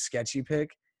a very sketchy pick.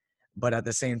 But at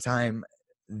the same time,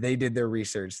 they did their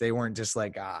research. They weren't just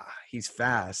like, he's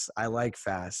fast. I like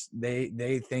fast.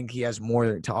 They think he has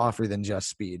more to offer than just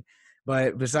speed.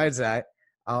 But besides that,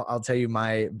 I'll tell you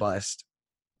my bust.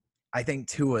 I think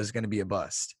Tua is going to be a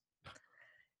bust.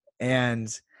 And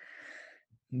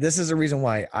this is the reason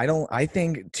why. I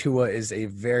think Tua is a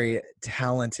very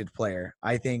talented player.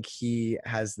 I think he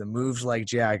has the moves like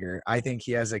Jagger. I think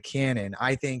he has a cannon.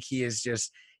 I think he is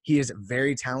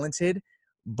very talented,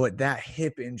 but that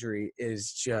hip injury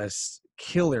is just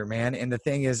killer, man. And the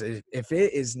thing is, if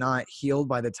it is not healed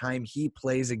by the time he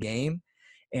plays a game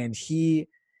and he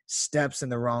steps in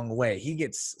the wrong way, he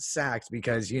gets sacked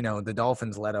because, the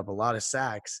Dolphins let up a lot of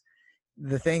sacks.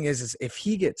 The thing is if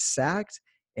he gets sacked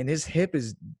and his hip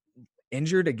is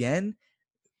injured again,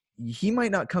 he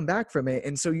might not come back from it.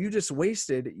 And so you just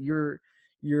wasted your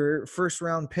first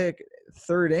round pick,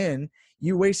 third in.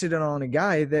 You wasted it on a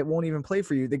guy that won't even play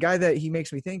for you. The guy that he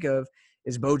makes me think of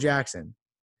is Bo Jackson.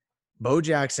 Bo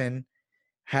Jackson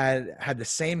had the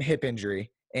same hip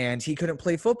injury, and he couldn't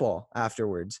play football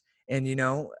afterwards. And,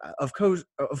 of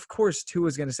course,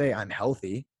 Tua's going to say, I'm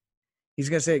healthy. He's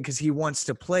going to say it because he wants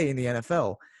to play in the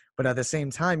NFL. But at the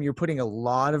same time, you're putting a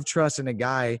lot of trust in a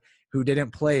guy who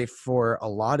didn't play for a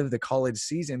lot of the college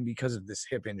season because of this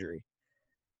hip injury.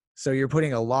 So you're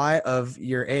putting a lot of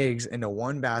your eggs into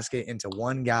one basket, into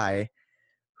one guy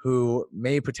who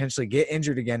may potentially get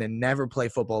injured again and never play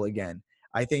football again.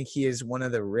 I think he is one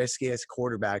of the riskiest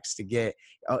quarterbacks to get.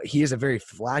 He is a very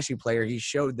flashy player. He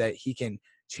showed that he can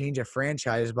change a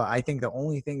franchise, but I think the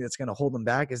only thing that's going to hold him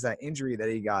back is that injury that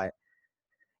he got.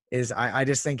 I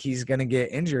just think he's going to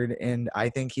get injured, and I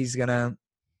think it's going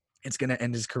to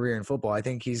end his career in football. I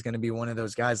think he's going to be one of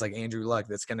those guys like Andrew Luck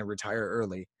that's going to retire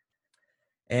early.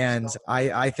 And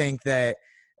I think that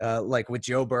like with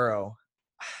Joe Burrow,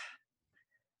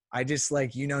 I just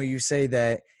you say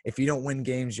that if you don't win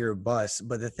games, you're a bust.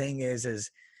 But the thing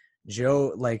is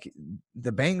Joe,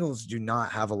 the Bengals do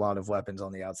not have a lot of weapons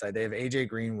on the outside. They have AJ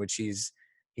Green, which he's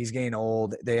getting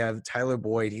old. They have Tyler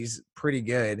Boyd. He's pretty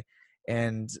good.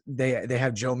 And they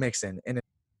have Joe Mixon.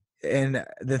 And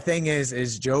the thing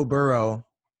is Joe Burrow,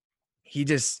 he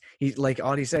like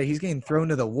Audie said, he's getting thrown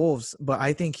to the wolves, but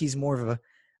I think he's more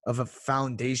of a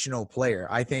foundational player.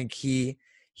 I think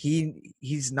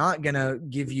he's not going to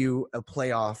give you a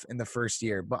playoff in the first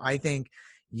year, but I think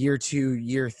year 2,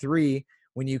 year 3,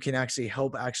 when you can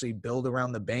actually build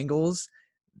around the Bengals,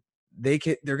 they're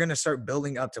going to start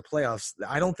building up to playoffs.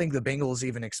 I don't think the Bengals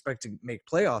even expect to make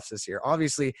playoffs this year.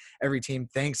 Obviously, every team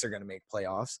thinks they're going to make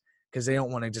playoffs because they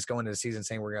don't want to just go into the season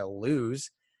saying we're going to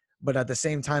lose. But at the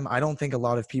same time, I don't think a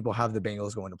lot of people have the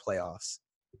Bengals going to playoffs.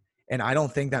 And I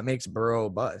don't think that makes Burrow a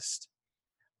bust.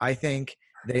 I think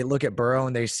they look at Burrow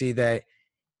and they see that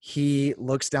he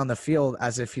looks down the field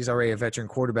as if he's already a veteran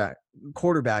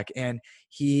quarterback, and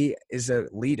he is a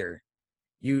leader.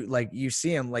 You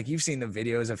see him, you've seen the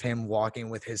videos of him walking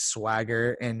with his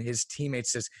swagger, and his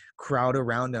teammates just crowd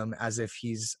around him as if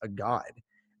he's a god.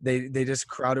 They just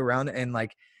crowd around, and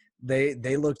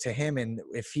they look to him, and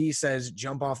if he says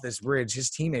jump off this bridge,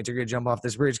 his teammates are going to jump off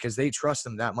this bridge because they trust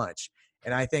him that much.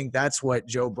 And I think that's what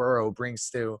Joe Burrow brings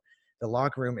to the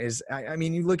locker room. Is I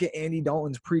mean, you look at Andy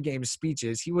Dalton's pregame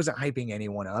speeches, he wasn't hyping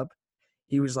anyone up.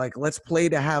 He was like, let's play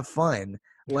to have fun.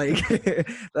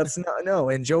 That's not, no.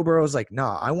 And Joe Burrow's like,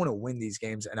 nah, I want to win these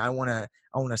games, and I want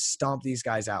to stomp these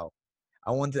guys out.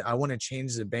 I want to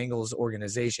change the Bengals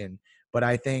organization, but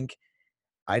I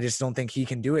just don't think he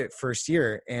can do it first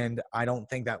year, and I don't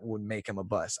think that would make him a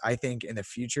bust. I think in the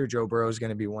future, Joe Burrow is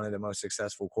going to be one of the most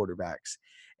successful quarterbacks.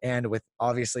 And with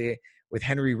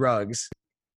Henry Ruggs,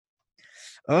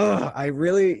 I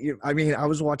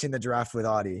was watching the draft with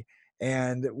Audie,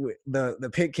 and the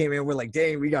pick came in. We're like,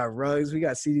 dang, we got Ruggs, we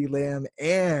got CeeDee Lamb,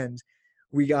 and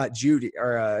we got Judy.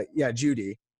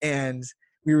 And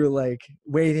we were like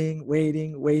waiting.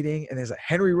 And there's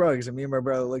Henry Ruggs, and me and my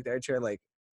brother looked at each other like,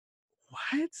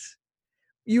 what?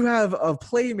 You have a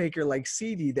playmaker like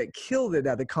CeeDee that killed it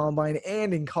at the combine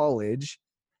and in college,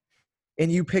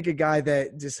 and you pick a guy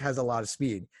that just has a lot of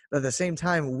speed. But at the same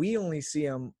time, we only see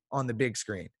him on the big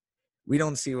screen. We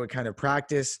don't see what kind of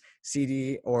practice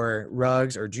CeeDee or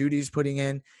Ruggs or Judy's putting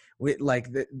in.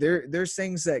 There's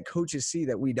things that coaches see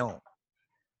that we don't.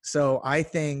 So I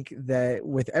think that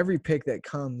with every pick that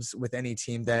comes with any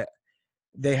team, that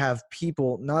they have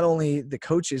people, not only the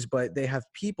coaches, but they have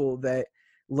people that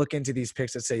look into these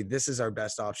picks that say, this is our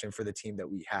best option for the team that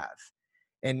we have.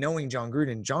 And knowing John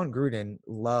Gruden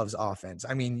loves offense.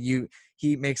 I mean,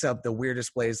 he makes up the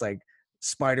weirdest plays like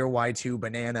spider Y2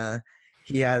 banana.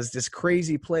 He has this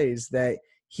crazy plays that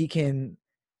he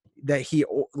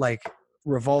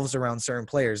revolves around certain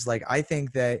players. Like, I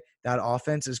think that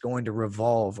offense is going to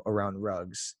revolve around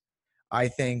Ruggs. I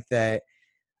think that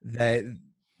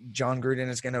John Gruden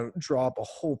is going to draw up a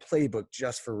whole playbook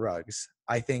just for Ruggs.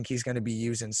 I think he's going to be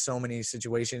used in so many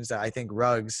situations that I think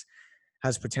Ruggs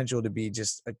has potential to be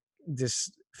just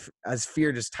as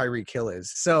feared as Tyreek Hill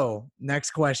is. So,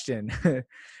 next question.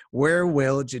 Where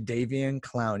will Jadeveon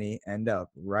Clowney end up?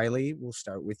 Riley, we'll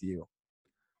start with you.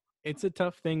 It's a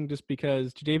tough thing just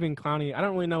because Jadeveon Clowney, I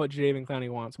don't really know what Jadeveon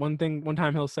Clowney wants. One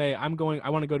time he'll say, I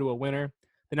want to go to a winner.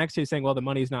 The next day he's saying, well, the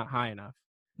money's not high enough.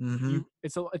 Mm-hmm.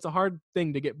 It's a hard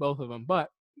thing to get both of them,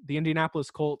 but the Indianapolis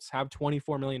Colts have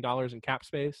 $24 million in cap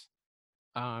space.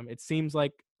 It seems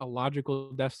like a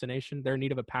logical destination. They're in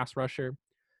need of a pass rusher.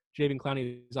 Jadeveon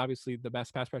Clowney is obviously the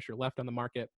best pass rusher left on the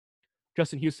market.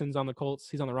 Justin Houston's on the Colts.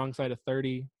 He's on the wrong side of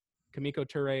 30. Kamiko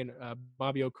Toure and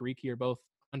Bobby Okereke are both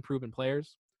unproven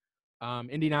players.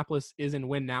 Indianapolis is in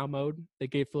win now mode. They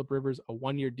gave Phillip Rivers a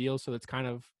 1-year deal, so that's kind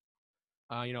of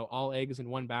all eggs in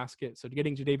one basket. So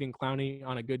getting Jadeveon Clowney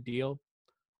on a good deal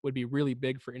would be really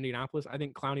big for Indianapolis. I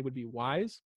think Clowney would be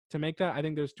wise to make that. I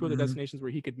think there's two other destinations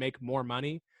where he could make more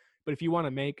money. But if you want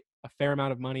to make a fair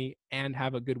amount of money and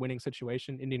have a good winning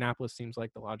situation, Indianapolis seems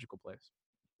like the logical place.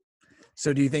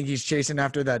 So do you think he's chasing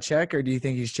after that check, or do you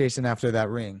think he's chasing after that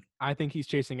ring? I think he's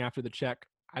chasing after the check.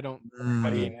 I don't.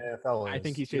 Everybody in NFL I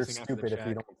think he's You're chasing after the stupid if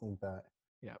you check. don't think that.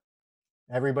 Yeah.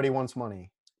 Everybody wants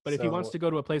money. But if he wants to go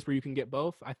to a place where you can get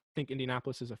both, I think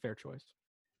Indianapolis is a fair choice.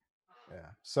 Yeah.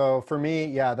 So for me,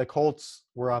 yeah, the Colts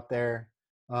were up there.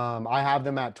 I have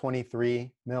them at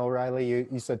 23 mil, Riley.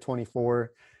 You said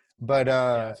 24. But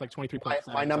yeah, it's like 23.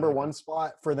 My number one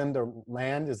spot for them to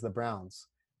land is the Browns.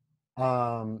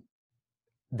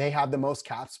 They have the most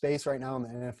cap space right now in the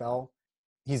NFL.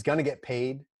 He's going to get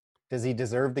paid. Does he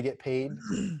deserve to get paid?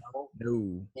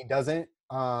 No, he doesn't.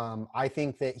 I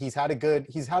think that he's had a good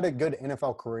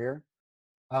NFL career.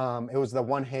 It was the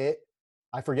one hit.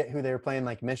 I forget who they were playing,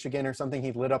 like Michigan or something.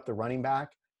 He lit up the running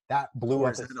back. That blew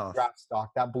up his draft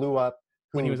stock. That blew up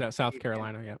when he was at South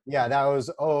Carolina. Yeah. Yeah, that was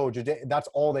that's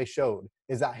all they showed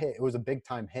is that hit. It was a big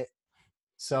time hit.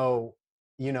 So,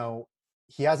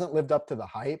 he hasn't lived up to the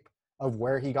hype of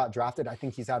where he got drafted. I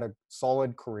think he's had a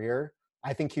solid career.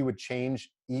 I think he would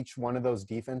change each one of those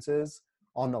defenses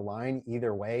on the line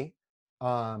either way.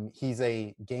 He's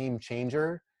a game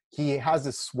changer. He has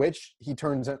a switch. He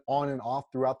turns it on and off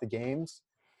throughout the games,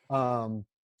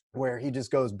 where he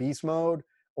just goes beast mode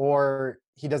or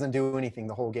he doesn't do anything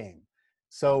the whole game.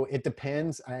 So it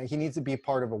depends. He needs to be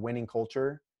part of a winning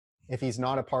culture. If he's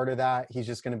not a part of that, he's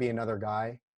just going to be another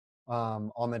guy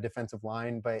on the defensive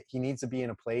line. But he needs to be in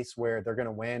a place where they're going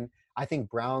to win. I think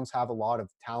Browns have a lot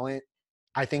of talent.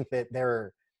 I think that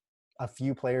they're a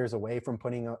few players away from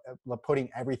putting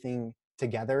everything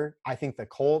together. I think the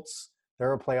Colts,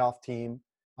 they're a playoff team,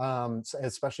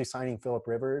 especially signing Phillip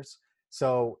Rivers.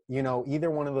 So,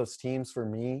 either one of those teams for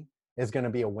me is going to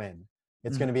be a win.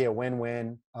 It's going to be a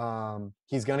win-win.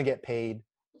 He's going to get paid.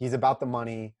 He's about the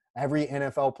money. Every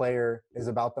NFL player is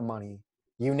about the money.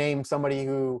 You name somebody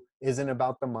who isn't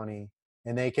about the money,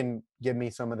 and they can give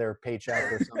me some of their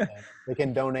paycheck or something. They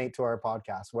can donate to our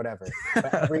podcast, whatever.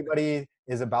 But everybody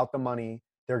is about the money.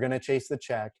 They're going to chase the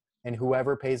check, and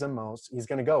whoever pays them most, he's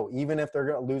going to go. Even if they're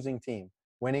a losing team,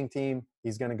 winning team,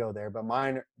 he's going to go there. But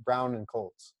mine, Brown and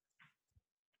Colts.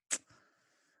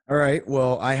 All right.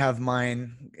 Well, I have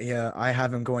mine. Yeah, I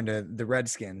have him going to the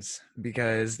Redskins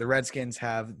because the Redskins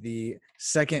have the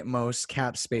second most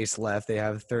cap space left. They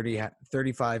have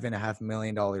 $35.5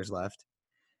 million left.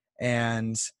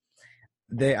 And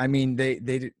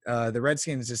the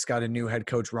Redskins just got a new head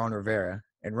coach, Ron Rivera,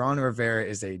 and Ron Rivera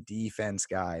is a defense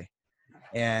guy.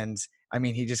 And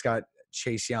he just got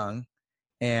Chase Young,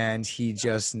 and he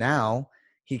just now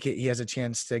he has a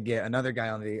chance to get another guy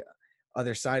on the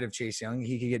other side of Chase Young.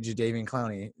 He could get Jadeveon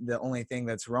Clowney. The only thing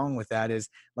that's wrong with that is,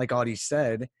 like Audie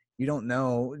said, you don't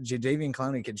know. Jadeveon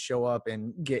Clowney could show up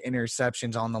and get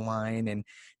interceptions on the line and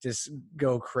just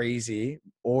go crazy,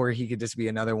 or he could just be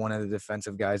another one of the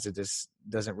defensive guys that just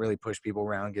doesn't really push people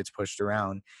around, gets pushed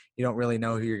around. You don't really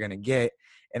know who you're going to get.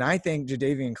 And I think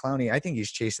Jadeveon Clowney, I think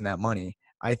he's chasing that money.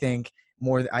 I think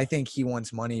he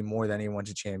wants money more than he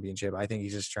wants a championship. I think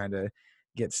he's just trying to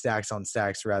get stacks on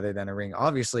stacks rather than a ring.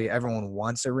 Obviously, everyone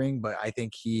wants a ring, but I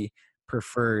think he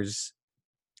prefers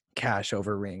cash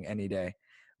over ring any day.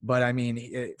 But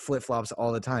it flip-flops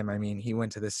all the time. He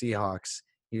went to the Seahawks.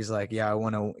 He's like, yeah, I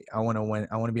want to win.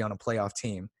 I want to be on a playoff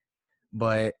team.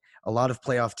 But a lot of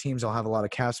playoff teams will have a lot of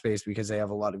cap space because they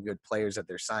have a lot of good players that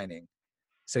they're signing.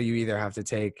 So you either have to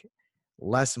take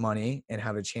less money and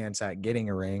have a chance at getting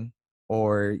a ring,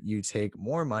 or you take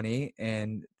more money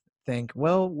and think,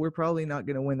 well, we're probably not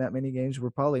going to win that many games. We're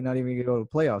probably not even going to go to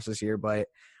playoffs this year, but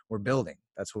we're building.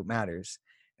 That's what matters.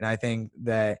 And I think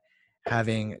that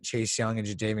having Chase Young and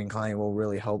Jadeveon Clowney will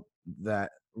really help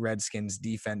that Redskins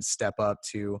defense step up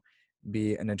to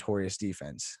be a notorious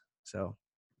defense. So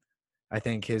I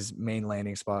think his main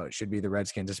landing spot should be the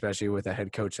Redskins, especially with a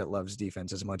head coach that loves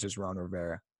defense as much as Ron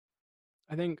Rivera.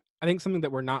 I think something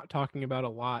that we're not talking about a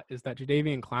lot is that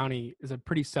Jadeveon Clowney is a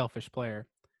pretty selfish player.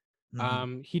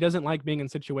 He doesn't like being in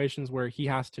situations where he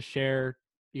has to share,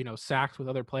 sacks with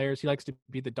other players. He likes to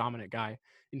be the dominant guy.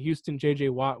 In Houston, J.J.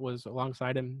 Watt was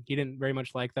alongside him. He didn't very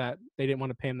much like that. They didn't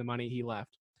want to pay him the money. He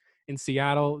left. In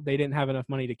Seattle, they didn't have enough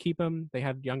money to keep him. They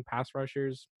had young pass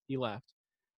rushers. He left.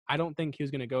 I don't think he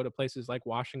was going to go to places like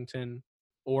Washington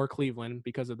or Cleveland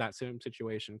because of that same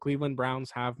situation. Cleveland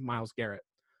Browns have Myles Garrett,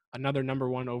 another number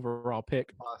 1 overall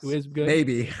pick who is good.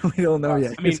 Maybe. We don't know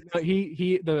yet. I mean,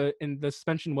 the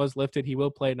suspension was lifted. He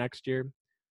will play next year.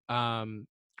 I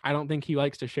don't think he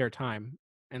likes to share time.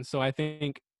 And so I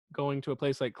think going to a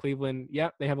place like Cleveland,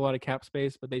 they have a lot of cap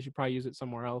space, but they should probably use it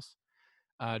somewhere else.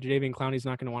 Jadeveon Clowney's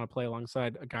not going to want to play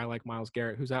alongside a guy like Myles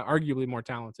Garrett, who's arguably more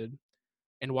talented.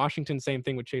 And Washington, same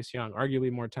thing with Chase Young.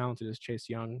 Arguably more talented is Chase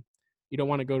Young. You don't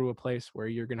want to go to a place where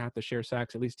you're going to have to share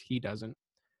sacks. At least he doesn't.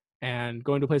 And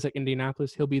going to a place like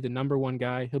Indianapolis, he'll be the number 1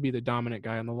 guy. He'll be the dominant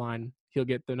guy on the line. He'll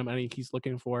get the money he's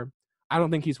looking for. I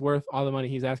don't think he's worth all the money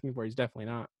he's asking for. He's definitely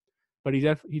not. But he's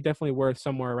definitely worth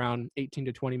somewhere around $18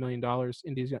 to $20 million.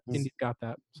 Indy's got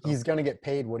that. So. He's going to get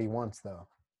paid what he wants, though.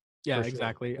 Yeah,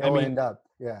 exactly. He'll end up,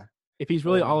 yeah. If he's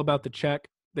really all about the check,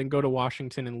 then go to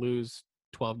Washington and lose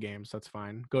 12 games. That's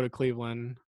fine. Go to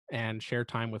Cleveland and share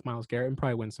time with Myles Garrett and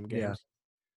probably win some games. Yeah.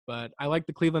 But I like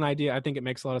the Cleveland idea. I think it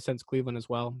makes a lot of sense, Cleveland as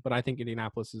well. But I think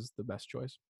Indianapolis is the best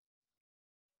choice.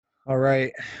 All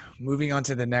right. Moving on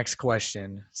to the next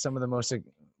question. Some of the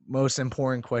most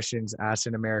important questions asked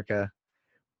in America.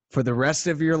 For the rest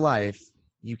of your life,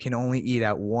 you can only eat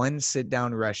at one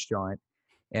sit-down restaurant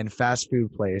and fast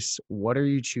food place. What are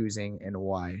you choosing and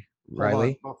why?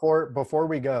 Riley? Before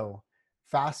we go,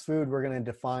 fast food, we're going to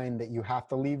define that you have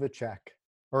to leave a check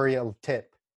or a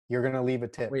tip. You're going to leave a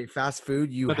tip. Wait, fast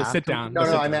food? You but have the sit down. No,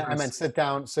 I meant sit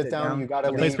down. Sit down. You got to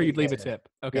leave. Place where you'd leave a tip.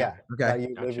 Okay. Yeah. Okay.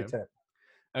 You leave a tip.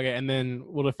 Okay, and then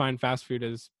we'll define fast food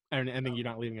as anything you're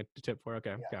not leaving a tip for.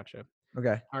 Okay, gotcha.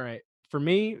 Okay. All right. For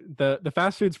me, the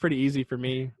fast food's pretty easy for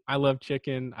me. I love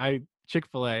chicken.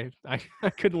 Chick-fil-A. I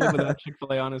couldn't live without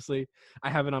Chick-fil-A, honestly. I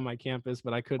have it on my campus,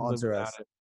 but I couldn't live without it.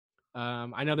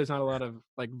 I know there's not a lot of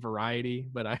variety,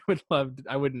 but I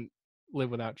wouldn't live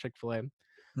without Chick-fil-A.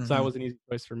 Mm-hmm. So that was an easy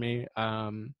choice for me.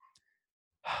 The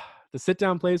sit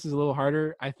down place is a little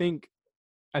harder. I think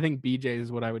BJ's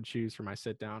is what I would choose for my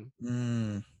sit down.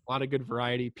 A lot of good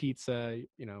variety, pizza,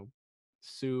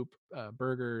 soup,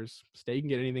 burgers, steak. You can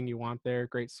get anything you want there.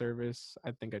 Great service.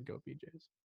 I think I'd go with BJ's.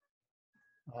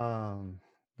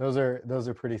 Those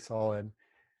are pretty solid.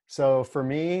 So for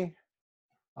me,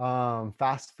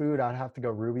 fast food, I'd have to go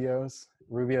Rubio's.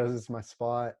 Rubio's is my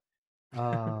spot.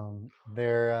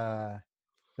 They're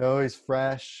always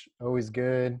fresh, always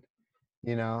good,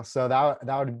 so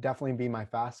that would definitely be my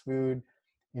fast food.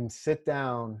 And sit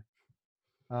down,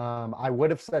 I would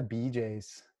have said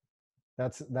BJ's.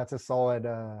 That's a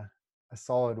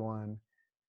solid one.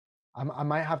 I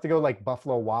might have to go like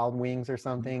Buffalo Wild Wings or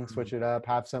something. Switch it up.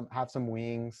 Have some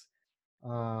wings.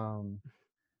 I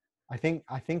think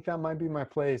that might be my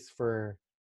place for.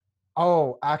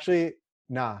 Oh, actually,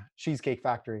 Cheesecake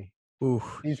Factory. Ooh,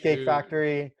 Cheesecake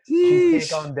Factory.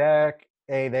 Cheesecake on deck.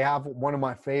 Hey, they have one of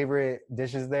my favorite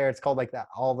dishes there. It's called like that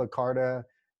avocado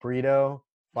burrito.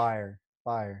 Fire.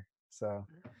 So.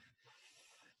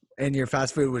 And your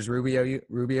fast food was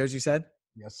Rubio's, you said?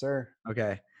 Yes, sir.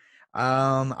 Okay.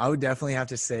 I would definitely have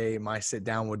to say my sit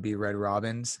down would be Red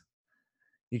Robin's.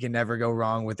 You can never go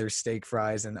wrong with their steak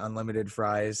fries and unlimited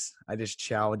fries. I just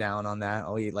chow down on that.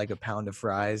 I'll eat like a pound of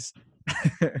fries.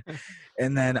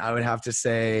 And then I would have to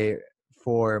say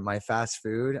for my fast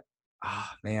food,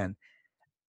 man,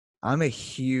 I'm a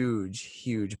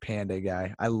huge Panda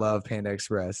guy. I love Panda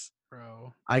Express.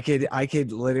 Bro. I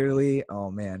could literally,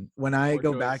 oh man, when I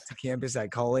go back to campus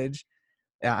at college,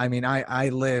 I mean, I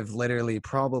live literally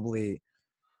probably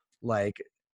like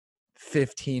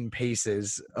 15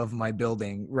 paces of my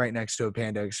building right next to a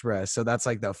Panda Express. So that's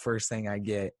like the first thing I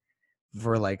get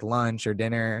for like lunch or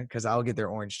dinner, because I'll get their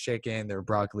orange chicken, their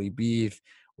broccoli beef,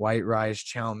 white rice,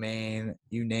 chow mein,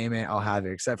 you name it, I'll have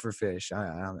it, except for fish.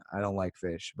 I don't like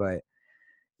fish, but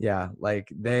yeah, like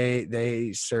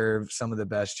they serve some of the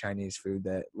best Chinese food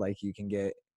that like you can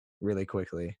get really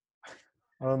quickly.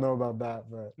 I don't know about that,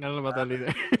 but I don't know about that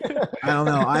either. I don't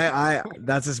know. I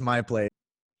that's just my plate.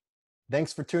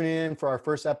 Thanks for tuning in for our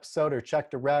first episode of Check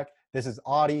to Rec. This is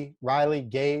Audie, Riley,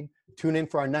 Gabe. Tune in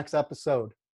for our next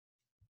episode.